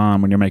skins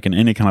on when you're making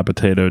any kind of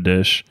potato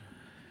dish,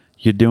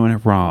 you're doing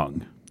it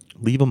wrong.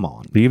 Leave them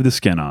on. Leave the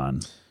skin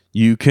on.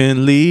 You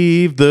can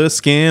leave the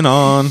skin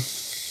on.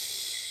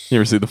 You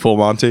ever see The Full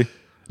Monty?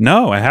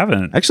 No, I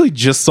haven't. I actually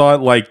just saw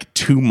it like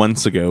 2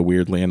 months ago,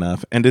 weirdly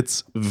enough, and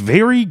it's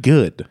very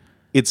good.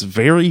 It's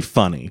very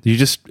funny.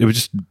 It was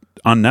just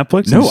on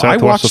Netflix? No, I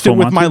watched it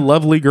with my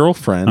lovely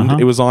girlfriend.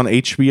 It was on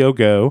HBO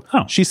Go.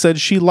 Oh. She said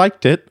she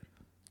liked it.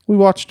 We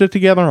watched it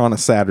together on a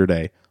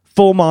Saturday.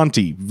 Full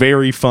Monty,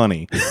 very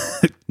funny.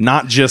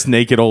 Not just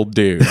naked old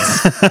dudes.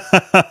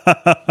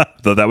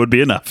 Though that would be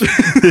enough.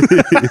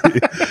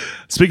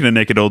 Speaking of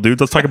naked old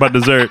dudes, let's talk about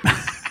dessert.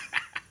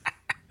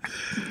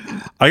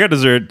 I got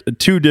dessert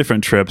 2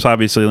 different trips.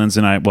 Obviously, Lindsay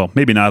and I, well,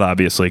 maybe not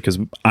obviously, because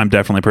I'm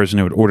definitely a person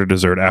who would order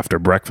dessert after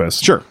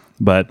breakfast. Sure.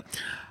 But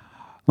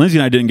Lindsay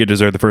and I didn't get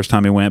dessert the first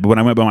time we went. But when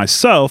I went by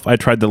myself, I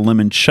tried the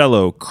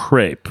limoncello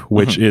crepe,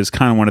 which is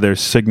kind of one of their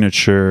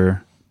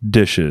signature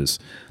dishes.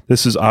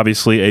 This is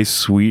obviously a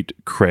sweet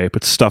crepe.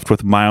 It's stuffed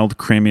with mild,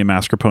 creamy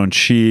mascarpone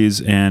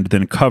cheese and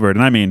then covered,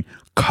 and I mean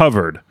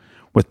covered,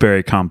 with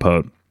berry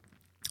compote.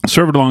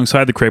 Served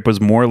alongside the crepe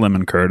was more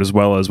lemon curd, as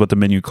well as what the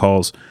menu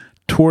calls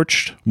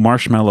torched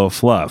marshmallow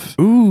fluff.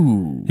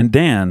 Ooh. And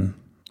Dan,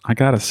 I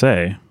gotta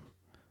say,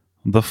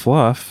 the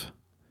fluff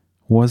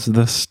was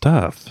the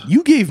stuff.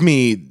 You gave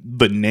me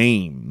the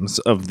names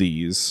of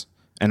these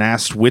and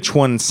asked which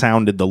one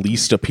sounded the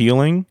least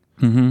appealing.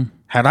 Mm-hmm.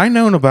 Had I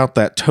known about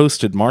that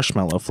toasted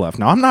marshmallow fluff,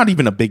 now I'm not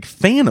even a big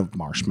fan of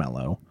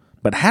marshmallow,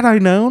 but had I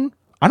known,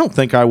 I don't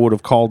think I would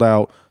have called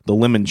out the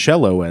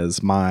limoncello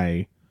as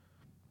my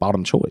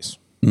bottom choice.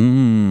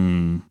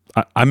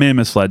 I may have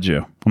misled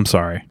you. I'm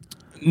sorry.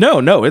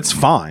 No, it's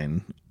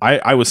fine.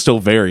 I was still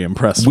very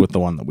impressed with the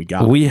one that we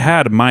got. We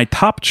had my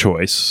top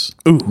choice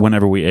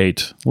whenever we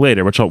ate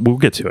later, which we'll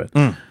get to it.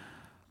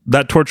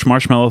 That torched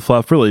marshmallow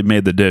fluff really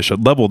made the dish.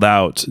 It leveled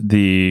out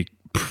the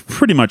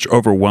pretty much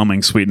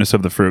overwhelming sweetness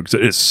of the fruit, because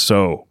it is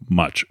so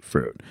much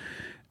fruit.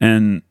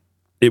 And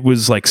it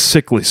was like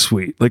sickly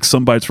sweet. Like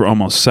some bites were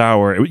almost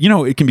sour.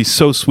 It can be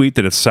so sweet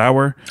that it's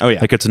sour. Oh, yeah.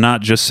 Like it's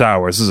not just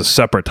sour. This is a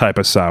separate type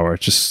of sour.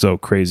 It's just so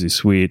crazy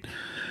sweet.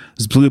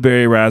 It's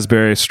blueberry,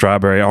 raspberry,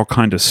 strawberry, all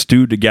kind of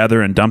stewed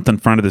together and dumped in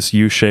front of this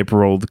U-shaped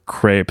rolled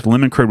crepe.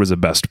 Lemon curd was the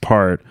best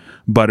part.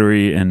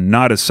 Buttery and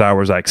not as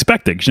sour as I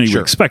expected. Because you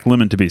would expect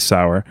lemon to be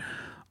sour.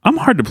 I'm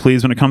hard to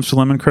please when it comes to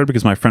lemon curd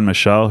because my friend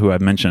Michelle, who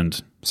I've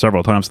mentioned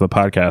several times on the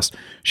podcast,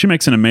 she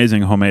makes an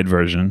amazing homemade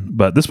version.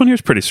 But this one here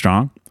is pretty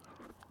strong.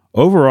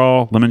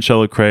 Overall,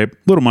 limoncello crepe, a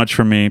little much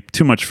for me,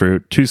 too much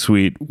fruit, too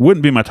sweet.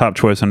 Wouldn't be my top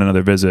choice on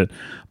another visit,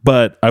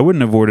 but I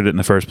wouldn't have ordered it in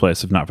the first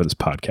place if not for this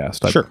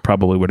podcast. I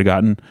probably would have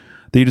gotten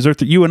the dessert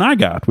that you and I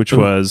got, which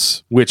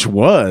was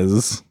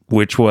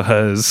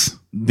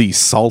the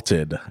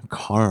salted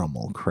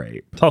caramel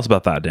crepe. Tell us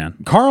about that, Dan.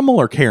 Caramel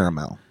or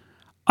caramel?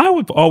 I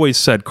would always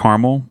said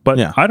caramel, but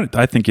yeah.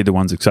 I think either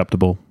one's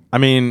acceptable. I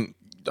mean,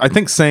 I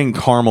think saying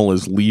caramel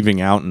is leaving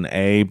out an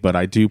A, but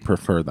I do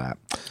prefer that.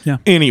 Yeah.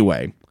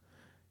 Anyway,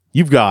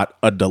 you've got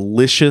a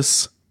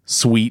delicious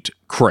sweet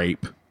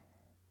crepe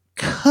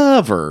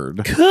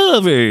covered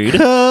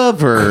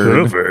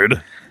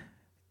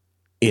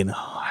in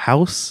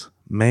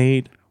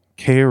house-made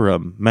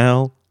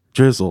caramel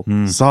drizzle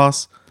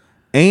sauce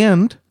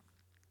and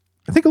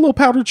I think a little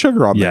powdered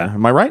sugar on there.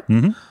 Am I right?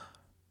 Mm-hmm.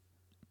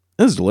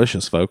 This is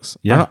delicious, folks.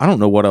 Yeah. I don't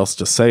know what else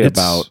to say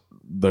about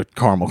the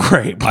caramel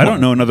crepe. I don't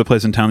know another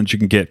place in town that you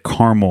can get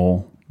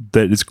caramel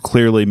that is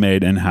clearly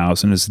made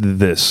in-house and is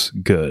this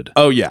good.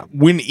 Oh, yeah.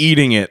 When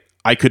eating it,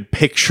 I could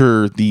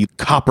picture the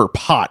copper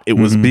pot it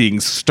was being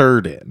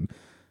stirred in.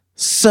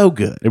 So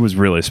good. It was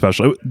really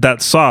special.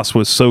 That sauce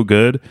was so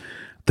good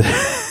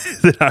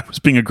that I was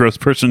being a gross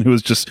person who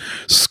was just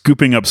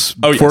scooping up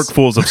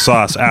forkfuls of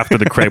sauce after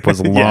the crepe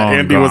was long gone.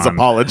 Andy was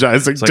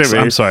apologizing to me.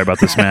 I'm sorry about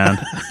this, man.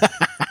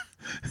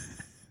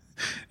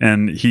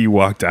 And he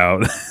walked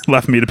out,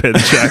 left me to pay the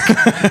check.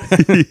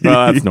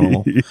 That's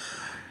normal.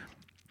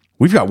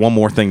 We've got one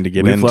more thing to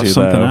get into, left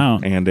something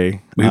out. Andy.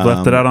 We've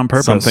left it out on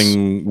purpose.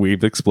 Something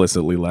we've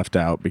explicitly left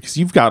out because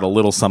you've got a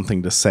little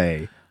something to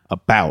say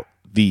about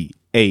the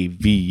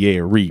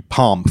aviary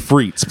palm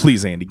frites.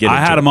 Please, Andy, get into it.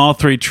 I had them all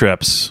 3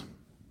 trips,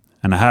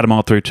 and I had them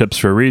all 3 trips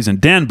for a reason.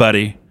 Dan,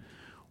 buddy,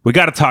 we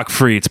got to talk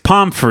frites.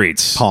 Palm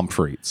frites. Palm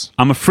frites.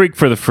 I'm a freak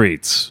for the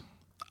frites.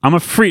 I'm a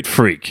frite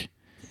freak.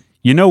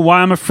 You know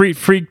why I'm a frite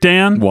freak,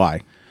 Dan?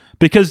 Why?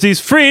 Because these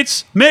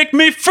frites make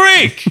me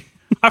freak.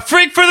 I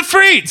freak for the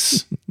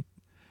frites.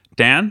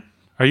 Dan,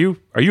 are you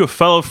a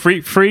fellow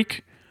frite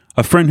freak?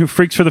 A friend who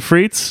freaks for the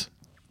frites?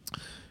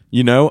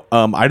 You know,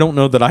 I don't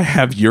know that I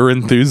have your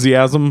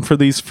enthusiasm for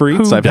these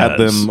frites. I've had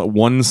them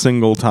one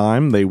single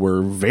time. They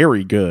were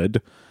very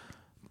good.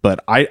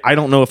 But I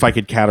don't know if I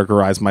could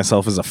categorize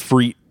myself as a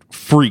frite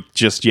freak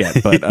just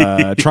yet.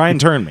 But try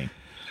and turn me.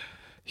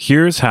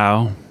 Here's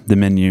how the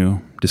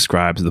menu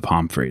describes the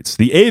palm frites.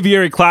 The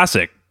Aviary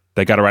Classic.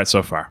 They got it right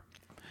so far.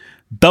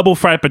 Double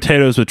fried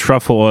potatoes with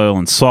truffle oil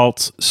and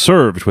salt,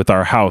 served with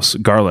our house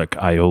garlic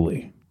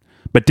aioli.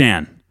 But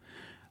Dan,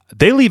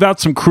 they leave out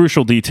some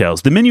crucial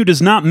details. The menu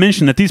does not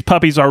mention that these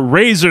puppies are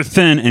razor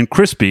thin and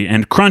crispy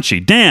and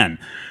crunchy. Dan,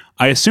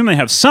 I assume they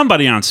have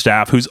somebody on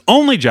staff whose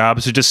only job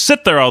is to just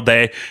sit there all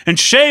day and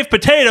shave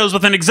potatoes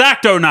with an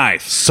X-Acto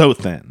knife. So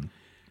thin.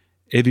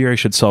 Aviary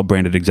should sell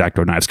branded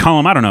X-Acto knives. Call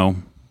them, I don't know,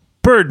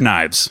 bird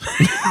knives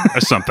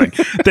or something.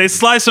 They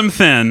slice them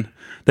thin,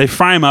 they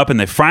fry them up, and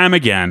they fry them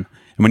again.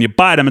 And when you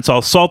bite them, it's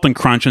all salt and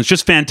crunch, and it's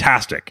just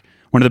fantastic.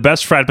 One of the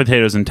best fried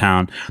potatoes in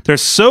town. They're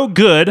so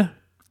good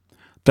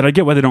that I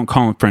get why they don't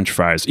call them French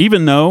fries,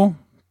 even though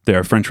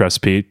they're a French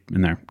recipe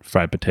and they're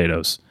fried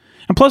potatoes.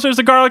 And plus, there's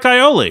the garlic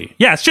aioli.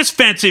 Yeah, it's just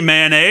fancy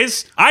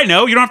mayonnaise. I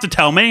know, you don't have to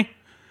tell me.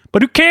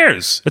 But who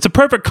cares? It's a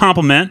perfect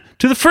complement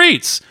to the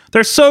frites.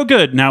 They're so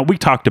good. Now, we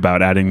talked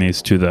about adding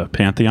these to the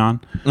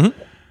Pantheon.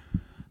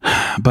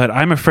 But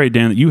I'm afraid,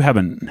 Dan, that you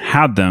haven't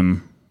had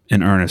them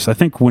in earnest. I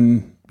think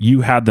when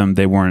you had them,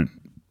 they weren't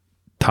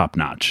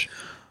top-notch.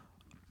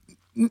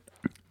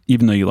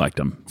 Even though you liked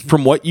them.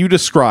 From what you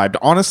described,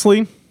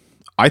 honestly,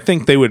 I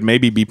think they would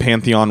maybe be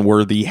Pantheon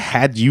worthy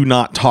had you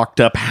not talked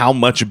up how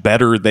much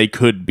better they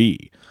could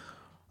be.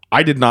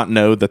 I did not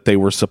know that they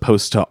were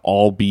supposed to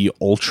all be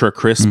ultra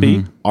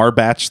crispy. Our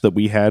batch that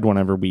we had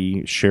whenever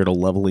we shared a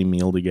lovely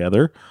meal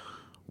together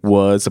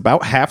was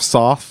about half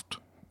soft,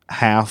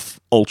 half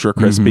ultra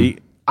crispy.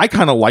 I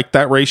kind of like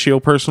that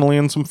ratio personally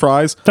in some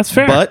fries. That's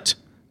fair. But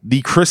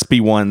the crispy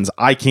ones,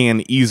 I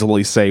can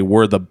easily say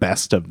were the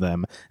best of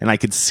them. And I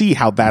could see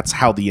how that's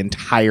how the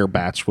entire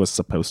batch was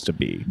supposed to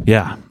be.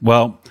 Yeah.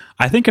 Well,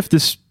 I think if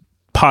this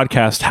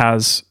podcast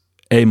has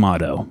a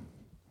motto,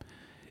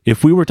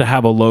 if we were to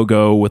have a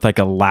logo with like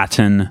a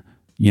Latin,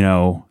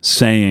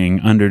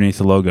 saying underneath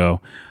the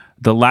logo,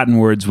 the Latin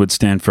words would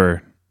stand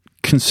for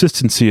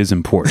consistency is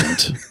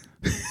important.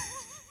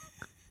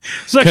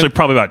 There's actually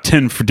probably about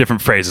 10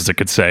 different phrases it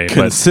could say.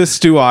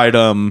 Consistu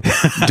item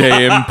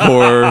de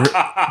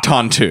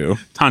importantu.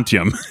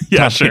 Tantium.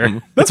 Yeah,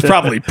 sure. That's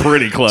probably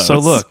pretty close. So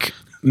look,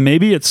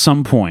 maybe at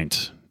some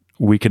point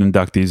we can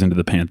induct these into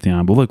the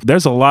Pantheon. But look,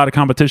 there's a lot of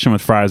competition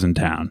with fries in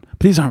town. But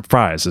these aren't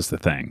fries is the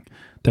thing.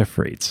 They're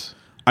frites.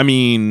 I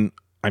mean,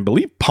 I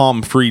believe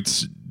pommes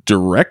frites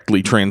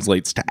directly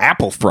translates to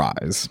apple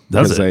fries.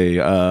 Does it?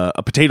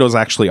 A potato is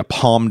actually a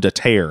pomme de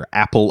terre,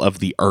 apple of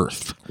the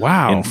earth.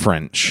 Wow. In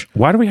French.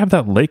 Why do we have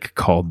that lake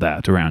called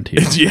that around here?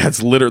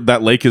 That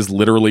lake is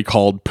literally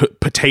called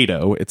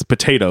Potato. It's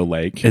Potato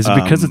Lake. Is it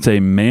because it's a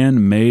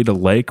man-made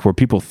lake where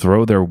people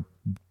throw their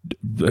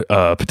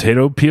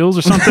potato peels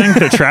or something?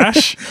 They're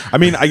trash? I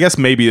mean, I guess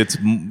maybe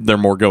they're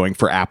more going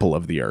for apple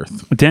of the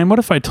earth. Dan, what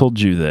if I told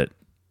you that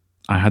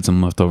I had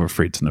some leftover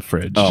frites in the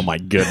fridge? Oh my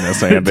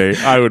goodness, Andy.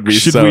 I would be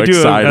Should so we do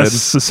excited. a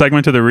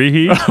segment of the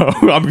reheat?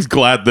 Oh, I'm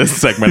glad this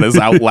segment has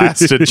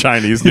outlasted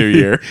Chinese New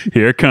Year.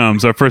 Here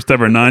comes our first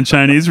ever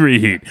non-Chinese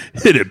reheat.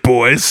 Hit it,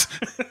 boys.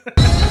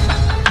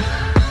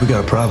 We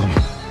got a problem.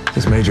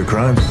 It's major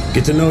crime.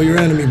 Get to know your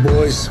enemy,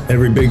 boys.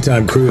 Every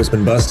big-time crew has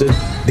been busted.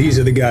 These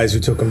are the guys who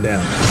took them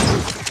down.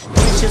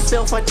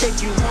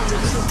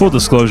 Full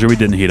disclosure, we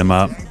didn't heat them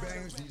up.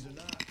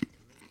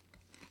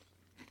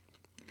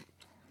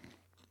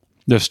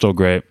 They're still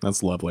great.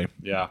 That's lovely.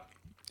 Yeah.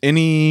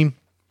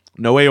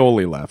 No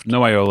aioli left.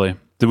 No aioli.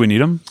 Did we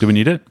need them? Do we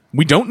need it?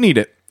 We don't need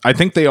it. I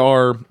think they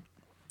are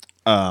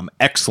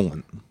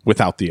excellent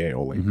without the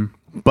aioli.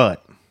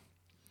 But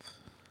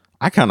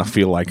I kind of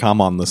feel like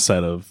I'm on the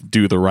set of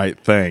Do the Right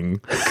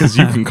Thing because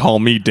you can call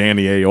me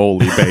Danny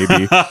Aioli,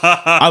 baby.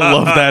 I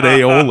love that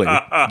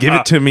aioli. Give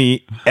it to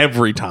me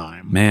every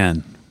time.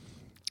 Man.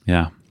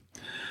 Yeah.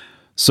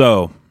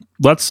 So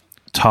let's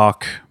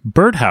talk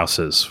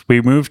birdhouses.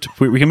 We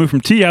can move from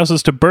tea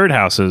houses to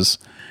birdhouses.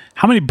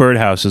 How many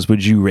birdhouses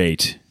would you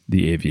rate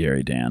the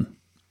aviary, Dan?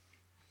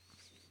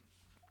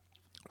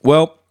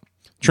 Well,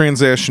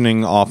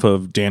 transitioning off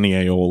of Danny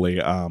Aioli,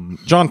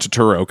 John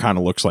Turturro kind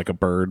of looks like a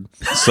bird,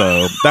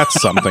 so that's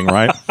something,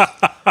 right?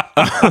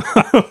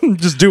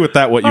 Just do with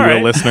that what you All will,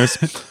 right. listeners.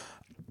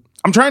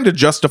 I'm trying to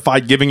justify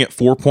giving it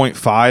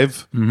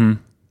 4.5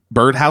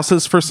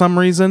 birdhouses for some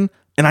reason,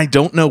 and I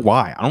don't know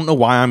why. I don't know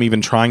why I'm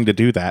even trying to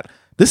do that.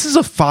 This is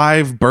a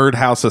 5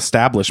 birdhouse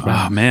establishment.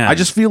 Oh, man. I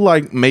just feel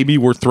like maybe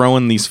we're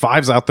throwing these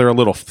 5s out there a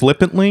little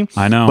flippantly.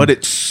 I know. But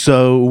it's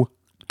so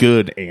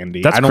good,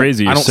 Andy. That's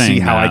crazy. I don't see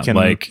how I can...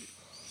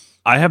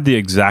 I have the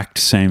exact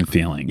same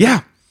feeling.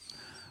 Yeah.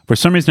 For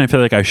some reason, I feel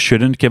like I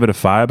shouldn't give it a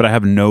 5, but I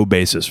have no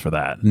basis for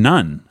that.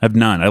 None. I have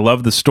none. I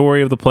love the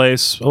story of the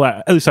place. Well,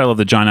 at least I love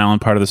the John Allen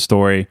part of the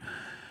story.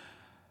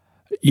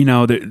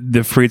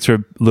 The frites are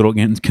a little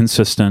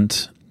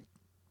inconsistent.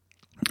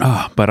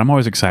 But I'm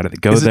always excited to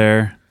go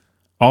there.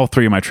 All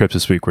 3 of my trips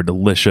this week were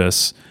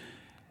delicious.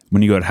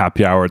 When you go to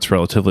happy hour, it's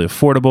relatively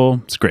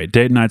affordable. It's a great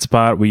date night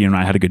spot. You and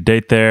I had a good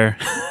date there.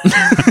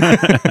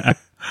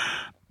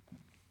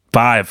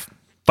 5.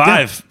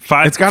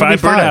 It's got to be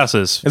 5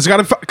 birdhouses. It's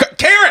got to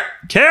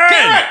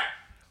Karen!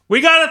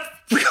 We got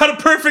a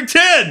perfect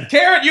 10.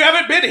 Karen, you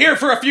haven't been here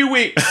for a few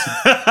weeks.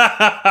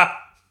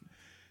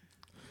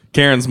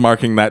 Karen's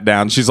marking that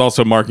down. She's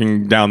also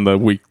marking down the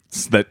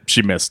weeks that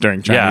she missed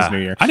during Chinese New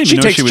Year. I didn't she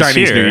even know takes she was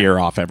Chinese here. New Year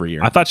off every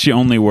year. I thought she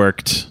only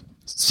worked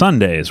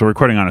Sundays. We're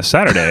recording on a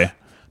Saturday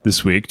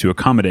this week to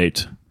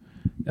accommodate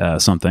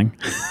something.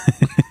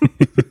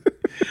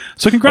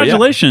 So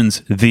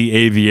congratulations, The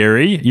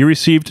Aviary. You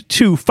received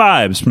 2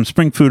 5s from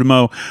Spring Food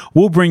Mo.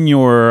 We'll bring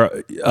your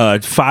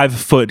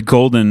 5-foot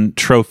golden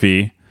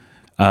trophy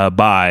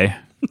by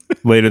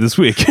later this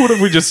week. What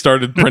if we just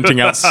started printing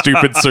out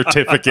stupid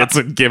certificates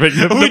and giving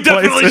them We to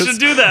definitely places? should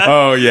do that.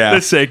 Oh, yeah. They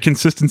say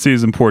consistency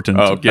is important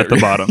at the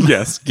bottom.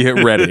 Yes,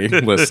 get ready,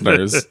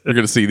 listeners. You're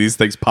going to see these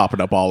things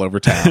popping up all over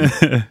town.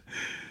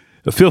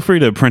 Feel free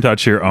to print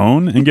out your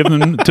own and give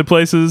them to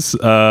places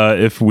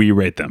if we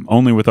rate them,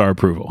 only with our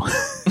approval.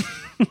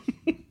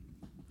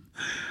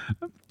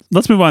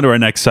 let's move on to our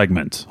next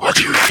segment. What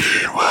you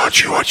eating? What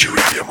you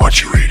eating?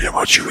 What you eating?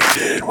 What you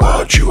eating?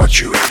 What you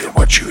eating?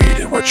 What you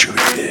eating? What you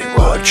eating?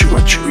 What you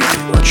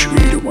eating? What you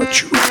eating?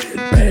 What you eating,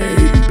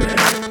 baby?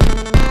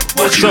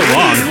 It's so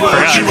long.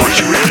 What you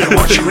eating?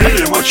 What you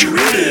eating? What you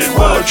eating?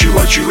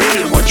 What you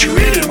eating? What you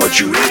eating? What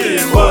you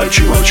eating? What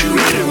you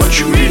eating? What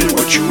you eating?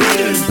 What you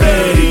eating,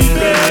 baby?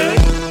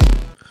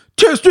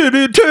 Tested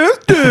it,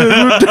 tested.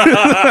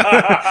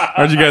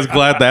 Aren't you guys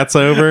glad that's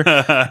over?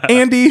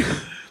 Andy.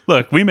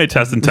 Look, we may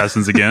test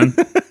intestines again.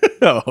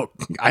 Oh,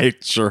 I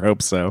sure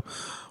hope so.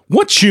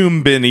 What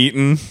you been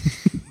eating?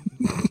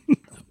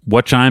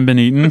 What I'm been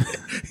eating?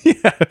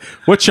 Yeah.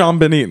 What y'all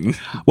been eating?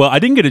 Well, I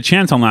didn't get a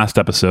chance on last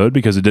episode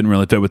because it didn't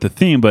really fit with the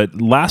theme, but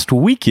last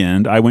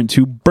weekend I went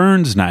to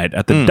Burns Night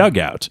at the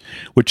Dugout,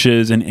 which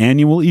is an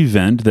annual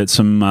event that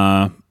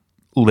some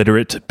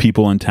literate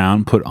people in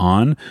town put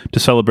on to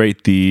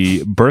celebrate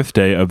the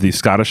birthday of the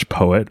Scottish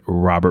poet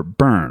Robert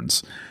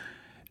Burns.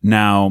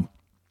 Now,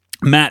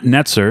 Matt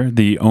Netzer,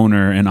 the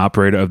owner and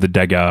operator of the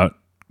Dugout,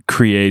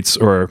 creates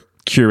or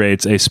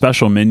curates a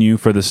special menu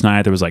for this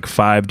night. There was like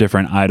 5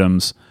 different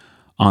items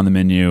on the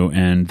menu,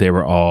 and they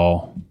were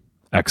all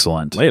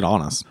excellent. Lay it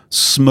on us.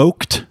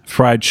 Smoked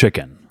fried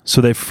chicken. So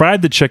they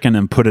fried the chicken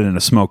and put it in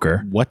a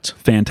smoker. What?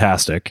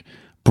 Fantastic.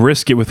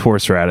 Brisket with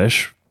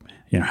horseradish,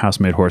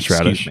 house-made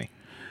horseradish. Excuse me.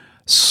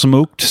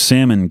 Smoked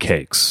salmon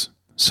cakes.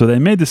 So they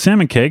made the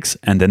salmon cakes,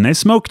 and then they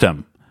smoked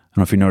them. I don't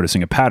know if you're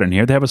noticing a pattern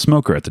here. They have a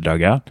smoker at the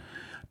Dugout.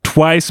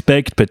 Twice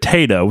baked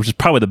potato, which is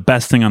probably the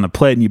best thing on the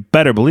plate, and you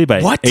better believe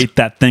I ate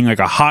that thing like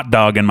a hot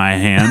dog in my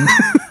hand.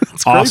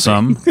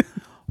 Awesome.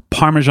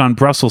 Parmesan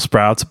Brussels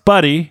sprouts.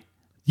 Buddy,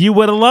 you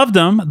would have loved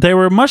them. They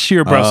were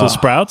mushier Brussels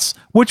sprouts,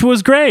 which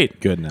was great.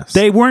 Goodness.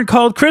 They weren't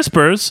called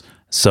crispers,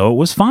 so it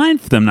was fine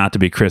for them not to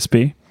be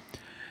crispy.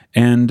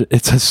 And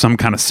it's some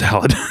kind of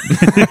salad.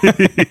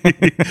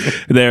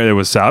 There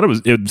was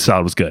salad.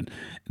 Salad was good.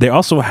 They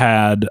also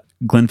had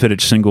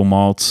Glenfiddich single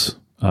malts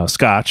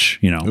scotch.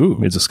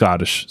 It's a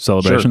Scottish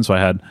celebration, Sure. so I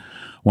had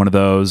one of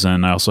those,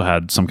 and I also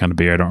had some kind of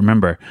beer. I don't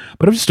remember,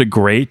 but it was just a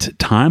great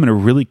time and a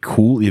really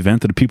cool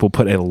event that people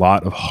put a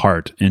lot of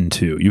heart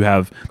into. You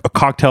have a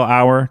cocktail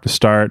hour to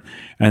start,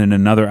 and then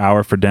another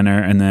hour for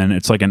dinner, and then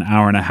it's like an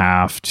hour and a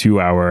half,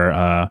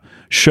 2-hour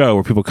show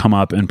where people come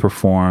up and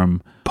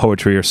perform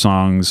poetry or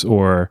songs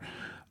or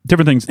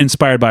different things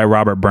inspired by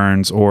Robert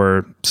Burns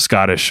or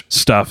Scottish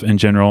stuff in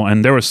general.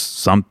 And there were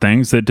some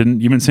things that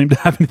didn't even seem to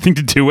have anything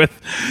to do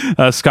with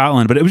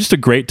Scotland, but it was just a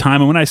great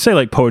time. And when I say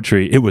like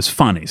poetry, it was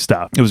funny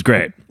stuff. It was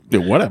great.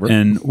 Yeah, whatever.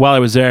 And while I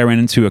was there, I ran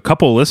into a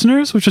couple of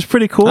listeners, which was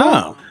pretty cool.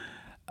 Oh.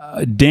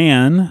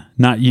 Dan,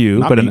 not you,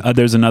 Not but me.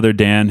 There's another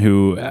Dan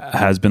who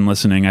has been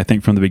listening, I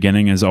think, from the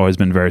beginning, has always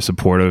been very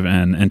supportive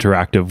and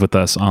interactive with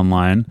us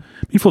online.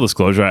 Full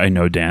disclosure, I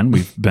know Dan.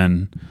 We've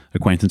been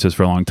acquaintances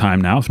for a long time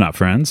now, if not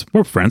friends.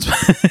 We're friends.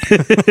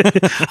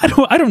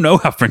 I don't know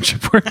how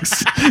friendship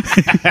works.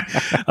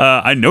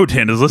 I know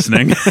Dan is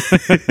listening,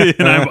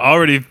 and I'm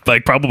already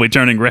probably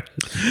turning red.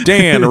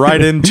 Dan,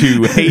 right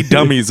into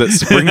heydummies at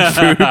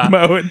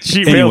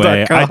springfoodmo@gmail.com.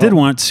 Anyway, I did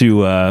want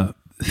to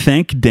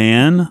thank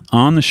Dan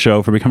on the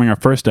show for becoming our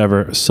first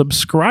ever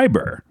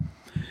subscriber.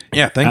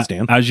 Yeah, thanks,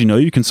 Dan. As you know,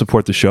 you can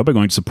support the show by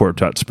going to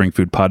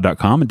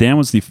support.springfoodpod.com. And Dan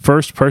was the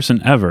first person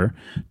ever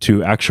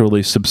to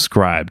actually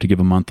subscribe, to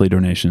give a monthly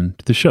donation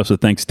to the show. So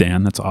thanks,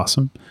 Dan. That's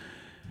awesome.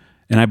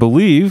 And I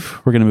believe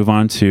we're going to move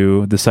on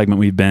to the segment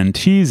we've been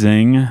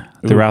teasing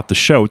throughout the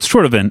show. It's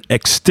sort of an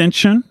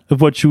extension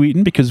of What You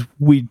Eatin' because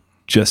we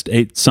just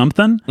ate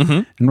something,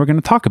 and we're going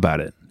to talk about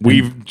it.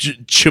 We've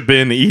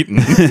been eaten.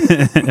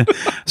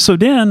 So,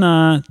 Dan,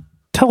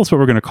 tell us what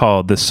we're going to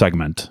call this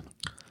segment.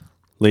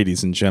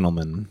 Ladies and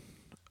gentlemen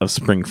of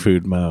Spring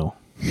Food Mo,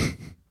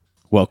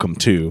 welcome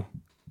to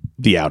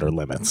The Outer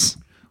Limits.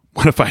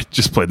 What if I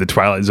just played the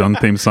Twilight Zone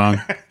theme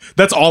song?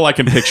 That's all I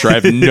can picture. I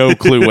have no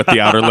clue what the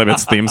Outer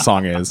Limits theme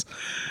song is.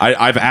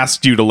 I've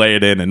asked you to lay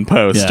it in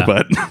post, Yeah.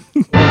 but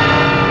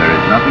There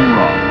is nothing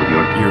wrong with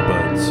your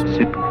Earbuds.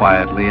 Sit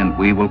quietly and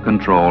we will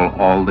control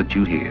all that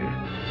you hear.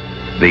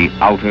 The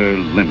Outer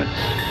Limits.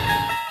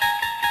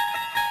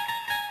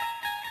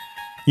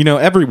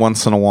 every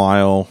once in a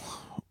while,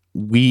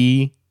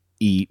 we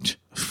eat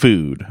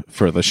food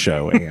for the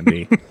show,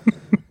 Andy.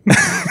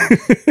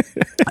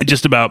 I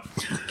just about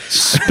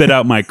spit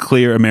out my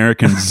clear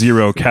American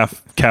zero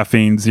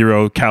caffeine,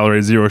 0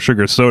 calorie, 0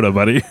 sugar soda,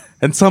 buddy.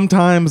 And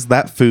sometimes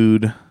that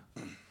food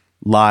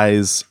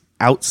lies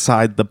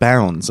outside the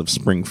bounds of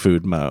Spring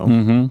Food Mo.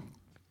 Mm-hmm.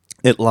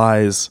 It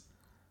lies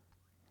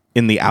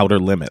in the outer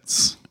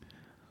limits.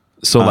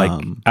 So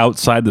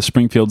outside the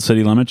Springfield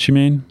city limits, you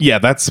mean? Yeah,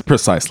 that's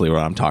precisely what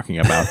I'm talking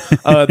about.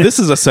 This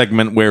is a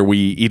segment where we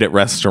eat at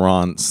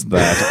restaurants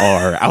that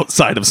are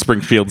outside of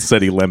Springfield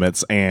city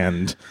limits,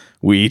 and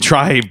we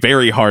try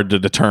very hard to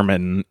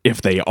determine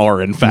if they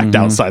are, in fact,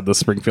 outside the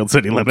Springfield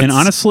city limits. And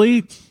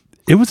honestly,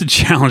 it was a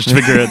challenge to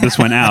figure this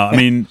one out. I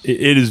mean,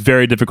 it is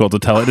very difficult to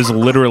tell. It is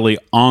literally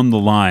on the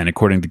line,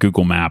 according to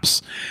Google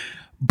Maps.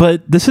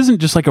 But this isn't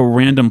just like a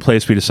random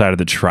place we decided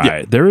to try.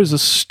 Yeah. There is a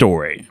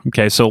story.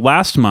 Okay, so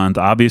last month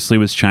obviously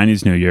was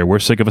Chinese New Year. We're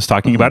sick of us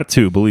talking about it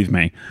too, believe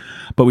me.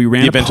 But we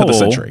ran The a event poll. of the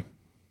century.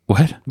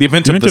 What? The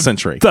event of the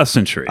century. The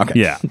century. Okay.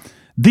 Yeah.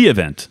 The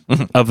event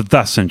of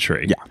the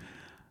century. Yeah.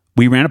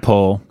 We ran a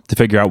poll to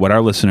figure out what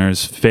our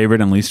listeners'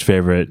 favorite and least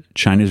favorite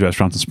Chinese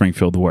restaurants in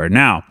Springfield were.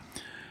 Now,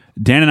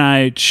 Dan and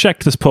I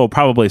checked this poll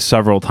probably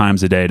several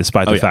times a day,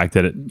 despite the fact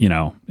that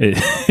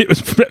it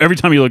was every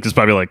time you looked, it's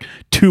probably like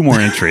 2 more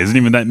entries. It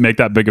didn't even make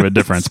that big of a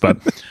difference. But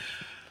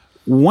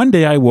one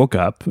day I woke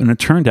up and it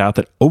turned out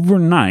that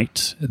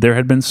overnight there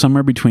had been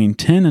somewhere between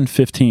 10 and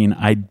 15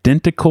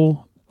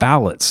 identical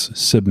ballots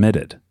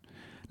submitted.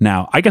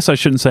 Now, I guess I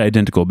shouldn't say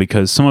identical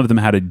because some of them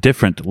had a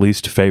different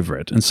least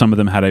favorite and some of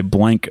them had a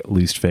blank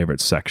least favorite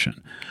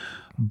section.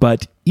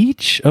 But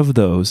each of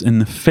those in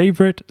the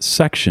favorite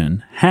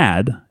section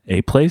had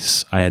a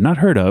place I had not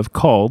heard of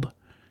called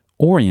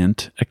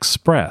Orient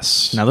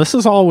Express. Now, this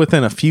is all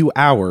within a few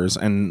hours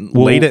and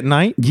late at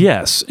night.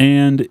 Yes,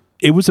 and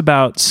it was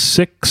about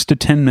 6 to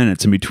 10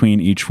 minutes in between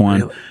each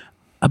one. Really?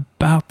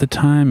 About the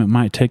time it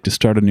might take to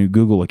start a new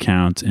Google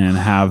account and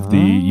have the,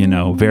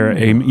 email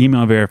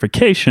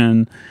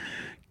verification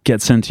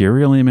get sent to your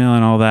real email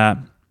and all that.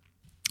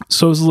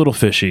 So it was a little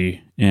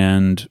fishy,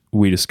 and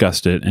we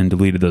discussed it and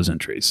deleted those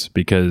entries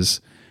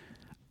because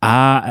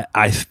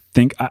I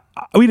think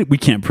we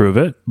can't prove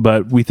it,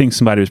 but we think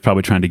somebody was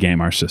probably trying to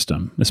game our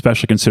system,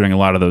 especially considering a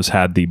lot of those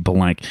had the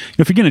blank.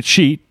 If you're going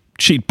to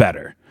cheat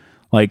better.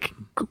 Like,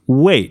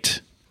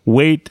 wait,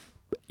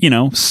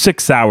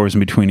 6 hours in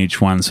between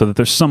each one so that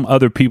there's some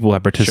other people who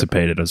have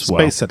participated as well.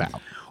 Space it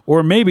out.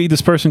 Or maybe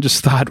this person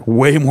just thought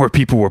way more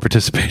people were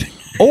participating.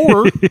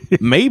 Or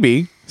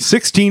maybe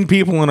 16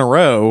 people in a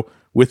row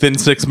within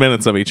 6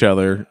 minutes of each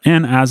other.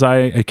 And as I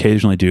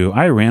occasionally do,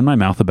 I ran my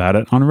mouth about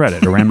it on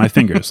Reddit, or ran my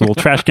fingers, little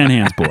trash can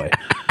hands boy.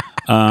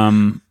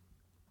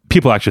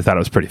 People actually thought it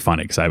was pretty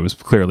funny because I was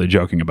clearly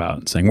joking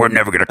about saying, we're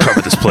never going to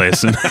cover this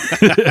place. And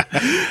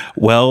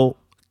well,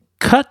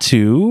 cut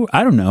to,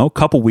 I don't know, a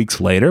couple weeks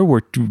later,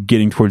 we're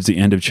getting towards the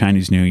end of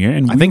Chinese New Year.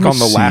 And I think on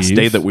the last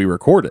day that we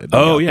recorded.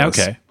 Oh, yeah,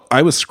 okay.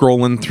 I was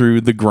scrolling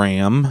through the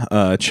gram,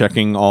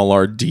 checking all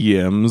our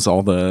DMs,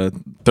 all the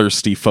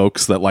thirsty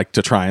folks that like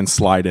to try and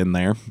slide in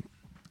there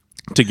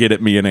to get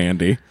at me and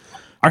Andy.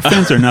 Our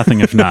fans are nothing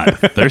if not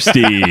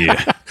thirsty.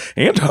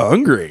 And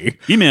hungry.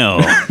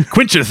 Email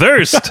quench your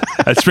thirst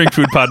at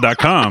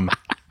springfoodpod.com.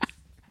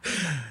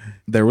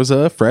 There was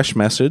a fresh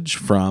message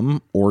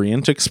from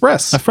Orient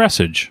Express. A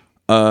freshage.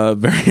 A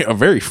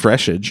very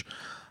freshage,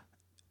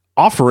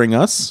 offering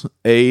us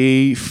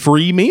a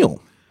free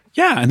meal.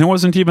 Yeah, and there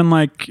wasn't even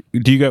like,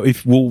 do you go?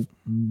 If we'll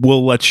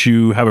let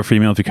you have a free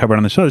meal if you cover it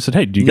on the show. They said,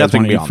 hey, do you guys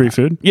want to eat free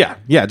food? Yeah,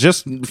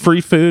 just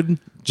free food.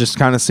 Just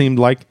kind of seemed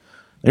like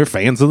they're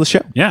fans of the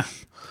show. Yeah,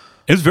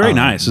 it was very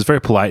nice. It was a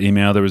very polite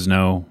email. There's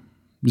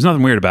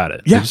nothing weird about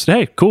it. Yeah, they just said,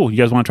 hey, cool. You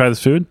guys want to try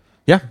this food?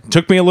 Yeah,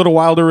 took me a little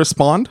while to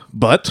respond,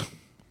 but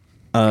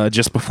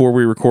just before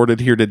we recorded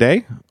here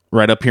today,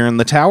 right up here in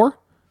the tower,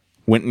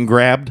 went and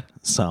grabbed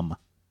some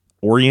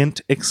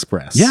Orient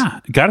Express. Yeah,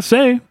 gotta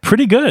say,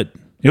 pretty good.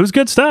 It was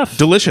good stuff.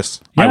 Delicious,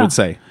 Yeah. I would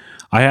say.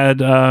 I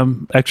had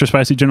extra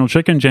spicy General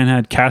Chicken. Jen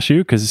had cashew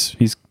because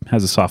he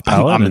has a soft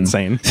palate. I'm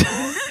insane.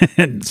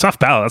 Soft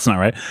palate, that's not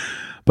right.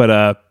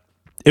 But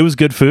it was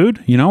good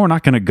food. We're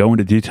not going to go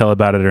into detail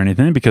about it or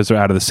anything because they're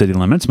out of the city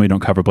limits, and we don't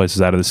cover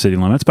places out of the city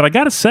limits. But I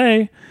got to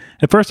say,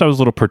 at first I was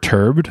a little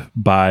perturbed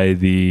by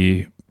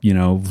the,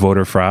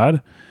 voter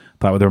fraud.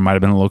 Thought there might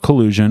have been a little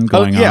collusion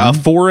going on. A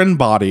foreign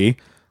body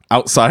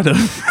outside of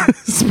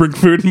Spring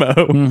Food Mo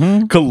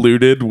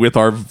colluded with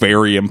our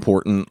very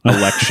important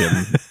election,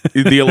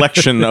 the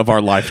election of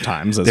our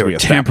lifetimes. As They we were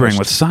tampering established.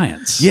 with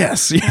science.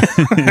 Yes.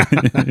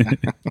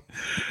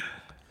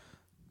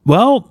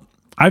 Well,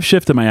 I've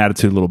shifted my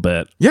attitude a little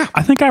bit. Yeah.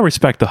 I think I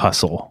respect the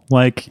hustle.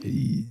 Like,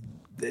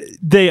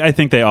 I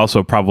think they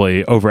also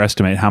probably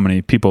overestimate how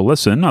many people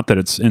listen. Not that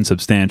it's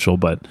insubstantial,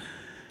 but,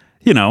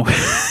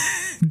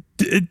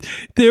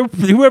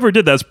 whoever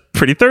did that's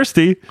pretty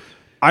thirsty.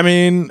 I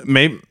mean,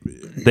 maybe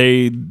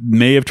They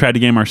may have tried to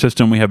game our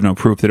system. We have no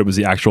proof that it was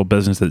the actual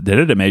business that did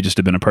it. It may just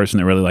have been a person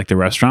that really liked the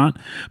restaurant.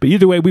 But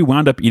either way, we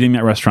wound up eating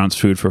that restaurant's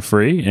food for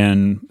free.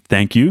 And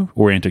thank you,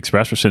 Orient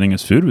Express, for sending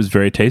us food. It was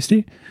very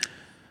tasty.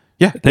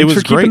 yeah, Thanks it was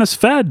for keeping great. us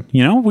fed.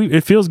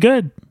 It feels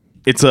good.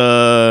 It's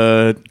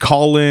a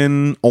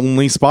call-in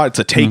only spot. It's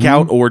a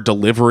takeout or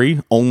delivery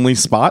only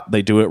spot.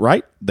 They do it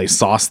right. They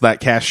sauce that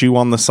cashew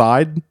on the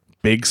side.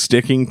 Big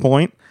sticking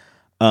point.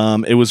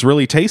 It was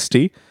really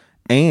tasty.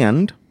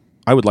 And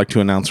I would like to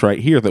announce right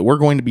here that we're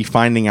going to be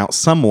finding out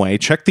some way.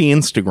 Check the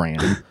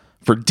Instagram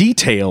for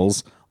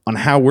details on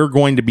how we're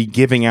going to be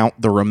giving out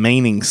the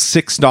remaining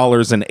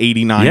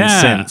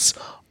 $6.89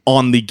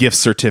 on the gift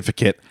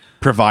certificate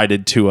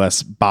provided to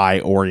us by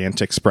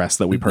Orient Express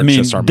that we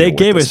purchased our meal they with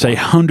gave this us a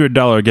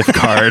 $100 gift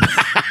card,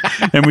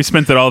 and we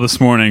spent it all this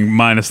morning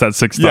minus that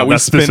 $6. Yeah,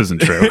 This isn't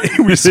true.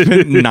 We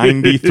spent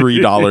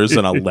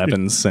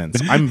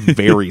 $93.11. I'm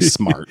very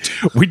smart.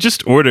 We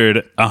just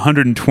ordered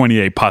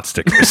 128 pot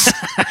stickers.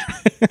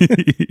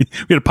 We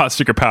had a pot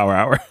sticker power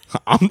hour.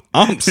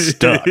 I'm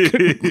stuck.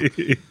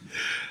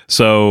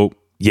 So,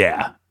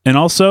 yeah. And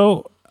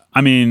also,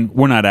 I mean,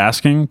 we're not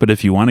asking, but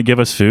if you want to give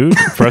us food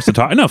for us to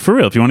talk, no, for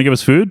real, if you want to give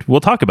us food, we'll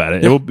talk about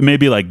it. It may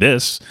be like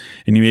this,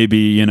 and you may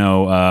be,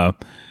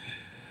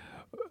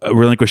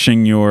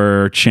 relinquishing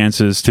your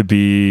chances to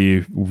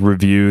be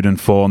reviewed in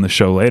full on the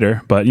show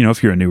later. But,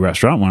 if you're a new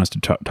restaurant, want us to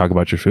talk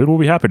about your food, we'll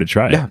be happy to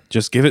try it. Yeah,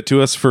 just give it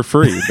to us for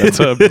free. That's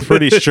a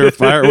pretty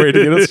surefire way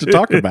to get us to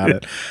talk about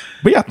it.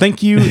 But yeah,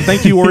 thank you,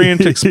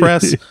 Orient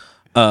Express.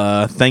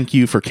 Thank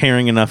you for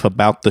caring enough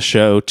about the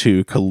show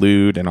to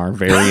collude in our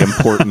very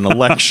important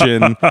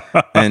election.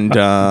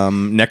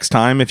 And next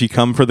time, if you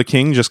come for the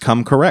king, just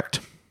come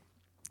correct.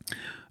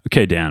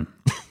 Okay, Dan,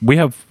 we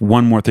have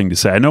one more thing to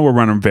say. I know we're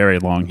running very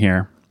long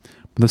here,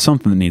 but there's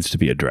something that needs to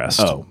be addressed.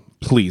 Oh,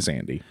 please,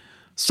 Andy.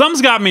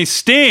 Some's got me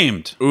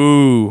steamed.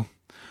 Ooh,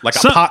 like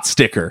a pot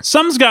sticker.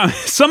 Some's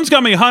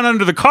got me hung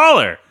under the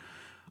collar.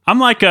 I'm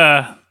like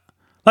a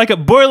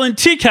boiling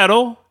tea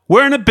kettle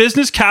wearing a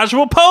business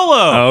casual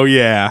polo. Oh,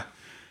 yeah.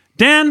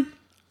 Dan,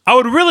 I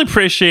would really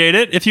appreciate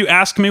it if you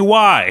ask me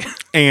why.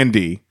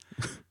 Andy,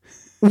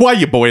 why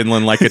you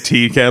boiling like a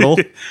tea kettle?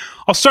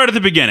 I'll start at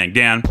the beginning,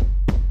 Dan.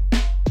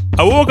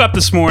 I woke up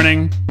this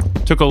morning,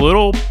 took a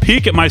little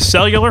peek at my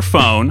cellular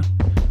phone,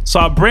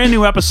 saw a brand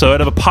new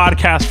episode of a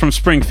podcast from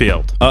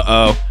Springfield.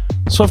 Uh-oh.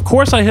 So, of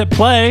course, I hit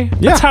play.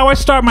 Yeah. That's how I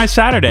start my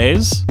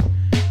Saturdays.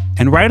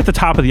 And right at the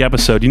top of the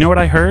episode, you know what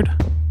I heard?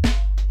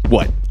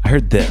 What? I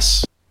heard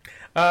this.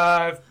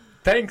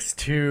 Thanks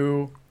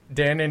to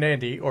Dan and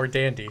Andy, or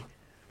Dandy,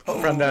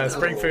 from the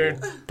Spring Food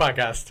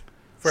podcast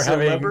for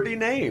Celebrity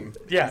name.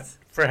 Yeah,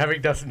 for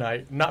having Dustin and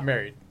I not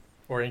married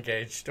or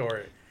engaged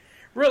or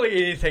really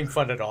anything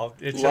fun at all.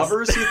 It's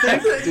Lovers, you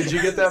think? Did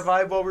you get that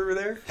vibe while we were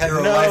there?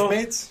 Hetero No. life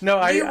mates?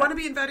 No, Do you want to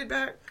be invited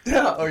back?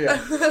 Yeah. Oh yeah.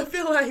 I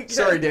feel like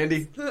Sorry,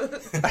 Dandy.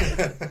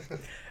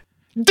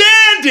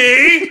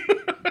 Dandy!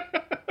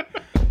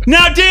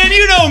 Now, Dan,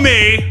 you know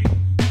me.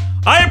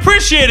 I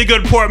appreciate a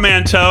good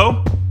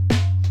portmanteau.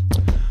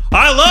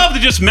 I love to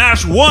just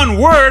mash one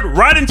word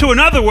right into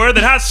another word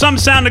that has some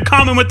sound in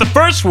common with the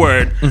first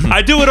word.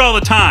 I do it all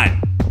the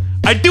time.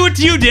 I do it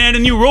to you, Dan,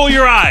 and you roll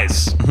your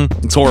eyes.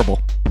 It's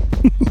horrible.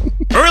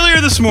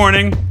 Earlier this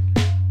morning,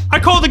 I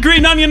called a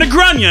green onion a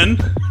grunion.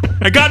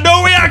 I got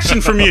no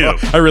reaction from you.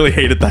 I really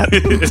hated that.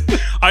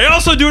 I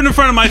also do it in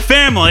front of my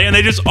family, and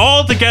they just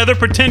all together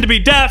pretend to be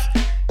deaf,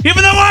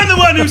 even though I'm the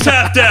one who's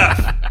half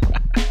deaf.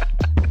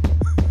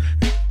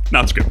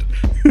 Not scripted.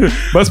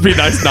 Must be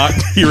nice not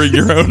hearing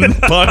your own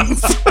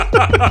puns.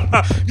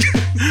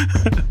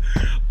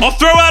 I'll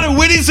throw out a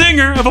witty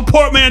zinger of a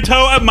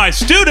portmanteau at my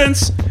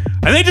students,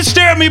 and they just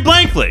stare at me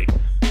blankly.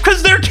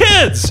 Because they're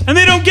kids, and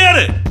they don't get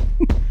it.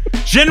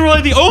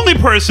 Generally, the only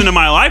person in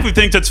my life who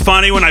thinks it's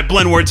funny when I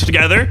blend words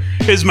together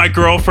is my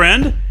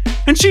girlfriend,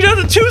 and she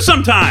does it too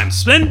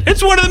sometimes. And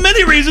it's one of the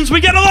many reasons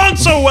we get along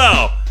so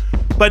well.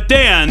 But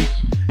Dan,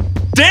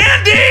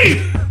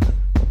 Dandy!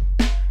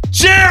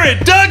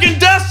 Jared, Doug,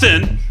 and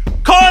Dustin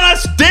calling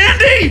us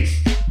Dandy?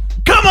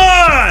 Come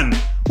on!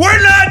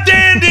 We're not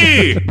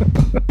Dandy!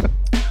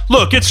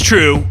 Look, it's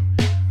true.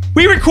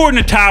 We record in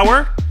a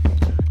tower,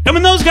 and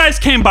when those guys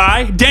came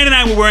by, Dan and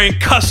I were wearing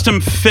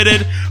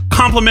custom-fitted,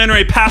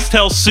 complimentary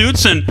pastel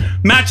suits and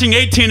matching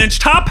 18-inch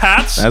top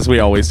hats. As we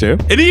always do.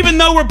 And even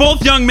though we're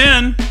both young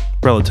men,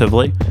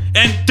 relatively,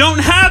 and don't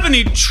have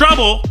any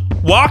trouble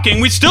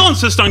walking, we still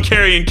insist on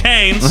carrying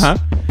canes. Uh-huh.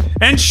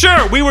 And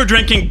sure, we were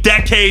drinking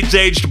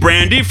decades-aged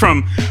brandy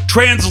from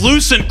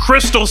translucent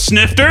crystal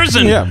snifters,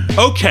 and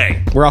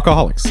okay. We're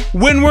alcoholics.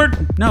 When we're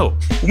not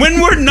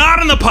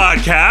on the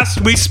podcast,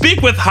 we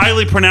speak with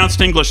highly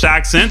pronounced English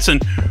accents, and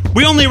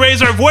we only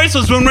raise our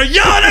voices when we're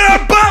yelling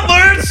at our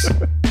butlers!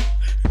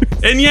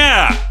 And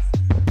yeah,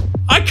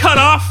 I cut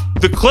off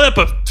the clip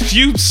a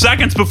few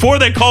seconds before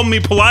they called me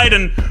polite,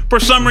 and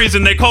for some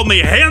reason they called me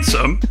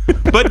handsome.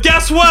 But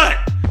guess what,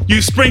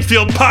 you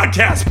Springfield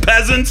podcast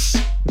peasants?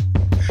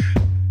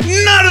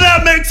 None of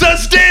that makes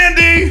us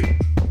dandy!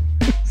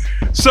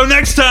 So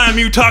next time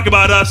you talk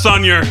about us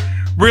on your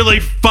really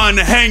fun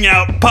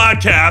hangout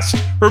podcast,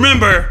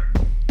 remember,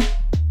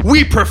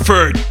 we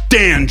prefer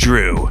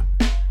Dandrew.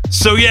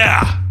 So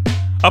yeah,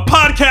 a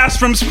podcast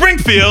from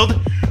Springfield.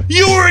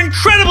 You were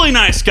incredibly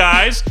nice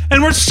guys,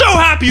 and we're so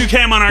happy you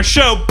came on our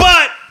show,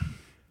 but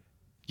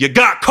you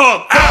got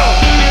called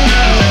out!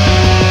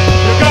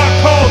 You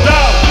got called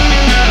out!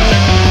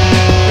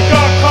 You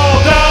got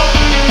called out!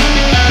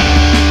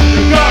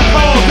 You got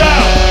called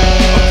out!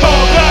 I'm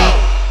called out!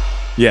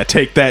 Yeah,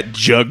 take that,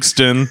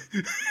 Jugston.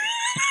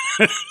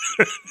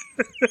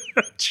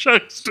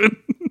 Chugston.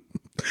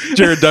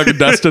 Jared, Doug, and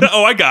Dustin.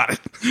 Oh, I got it.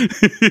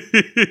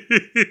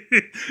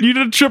 You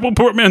did a triple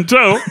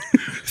portmanteau.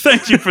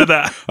 Thank you for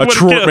that. A What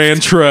trort gift. man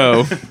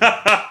tro.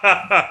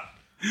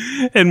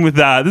 And with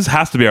that, this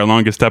has to be our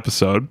longest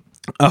episode.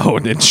 Oh,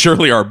 and it's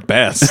surely our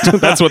best.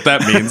 That's what that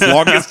means.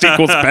 Longest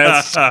equals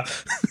best.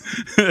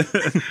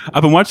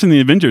 I've been watching the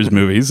Avengers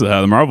movies,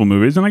 the Marvel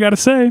movies, and I gotta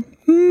say,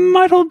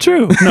 might hold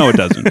true. No, it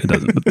doesn't. It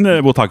doesn't.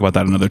 But, we'll talk about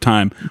that another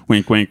time.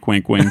 Wink, wink,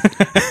 wink, wink.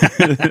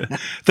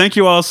 Thank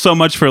you all so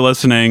much for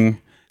listening.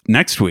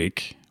 Next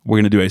week, we're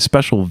going to do a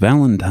special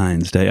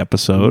Valentine's Day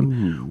episode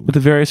with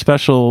a very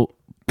special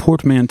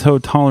portmanteau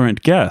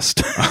tolerant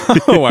guest.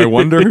 Oh, I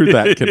wonder who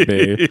that could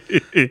be.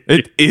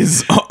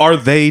 Are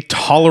they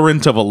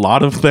tolerant of a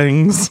lot of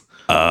things?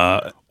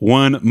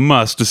 One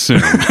must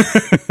assume.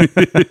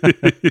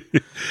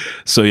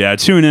 So yeah,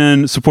 tune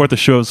in, support the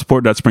show,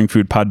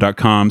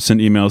 support.springfoodpod.com, send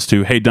emails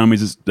to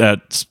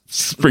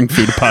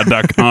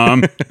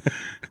heydummies@springfoodpod.com.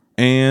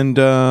 And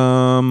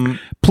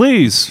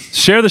please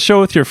share the show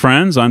with your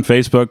friends on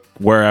Facebook,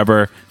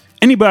 wherever.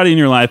 Anybody in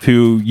your life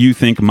who you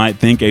think might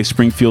think a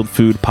Springfield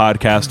food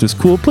podcast is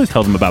cool, please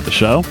tell them about the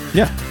show.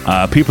 yeah.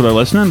 People are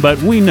listening, but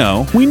we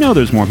know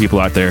there's more people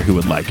out there who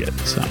would like it.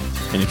 So,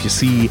 And if you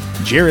see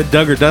Jared,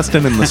 Doug, or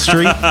Dustin in the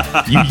street,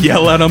 you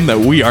yell at them that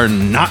we are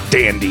not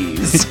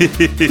dandies.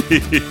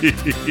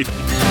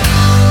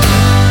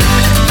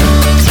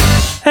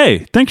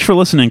 hey, thanks for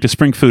listening to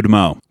Spring Food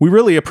Mo. We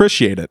really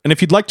appreciate it. And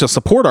if you'd like to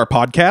support our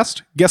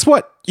podcast, guess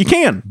what? You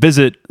can.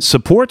 Visit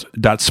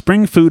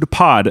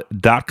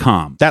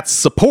support.springfoodpod.com. That's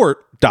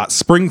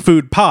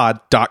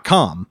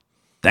support.springfoodpod.com.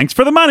 Thanks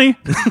for the money.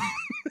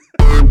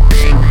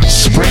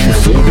 Spring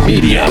Food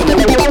Media.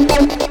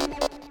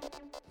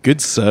 Good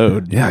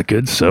sode. Yeah,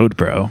 good sode,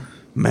 bro.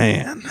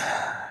 Man.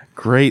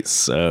 Great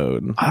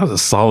sode. That was a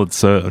solid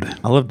sode.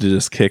 I love to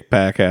just kick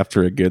back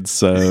after a good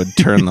sode,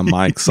 turn the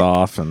mics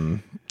off,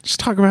 and just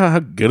talk about how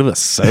good of a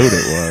sode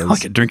it I was.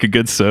 could drink a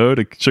good sode,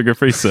 a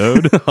sugar-free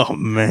sode. Oh,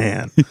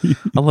 man.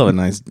 I love a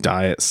nice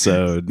diet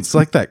sode. It's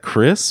like that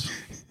crisp.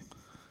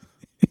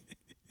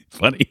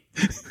 Funny.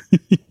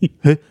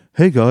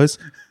 Hey, guys.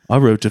 I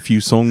wrote a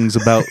few songs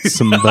about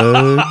some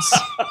birds.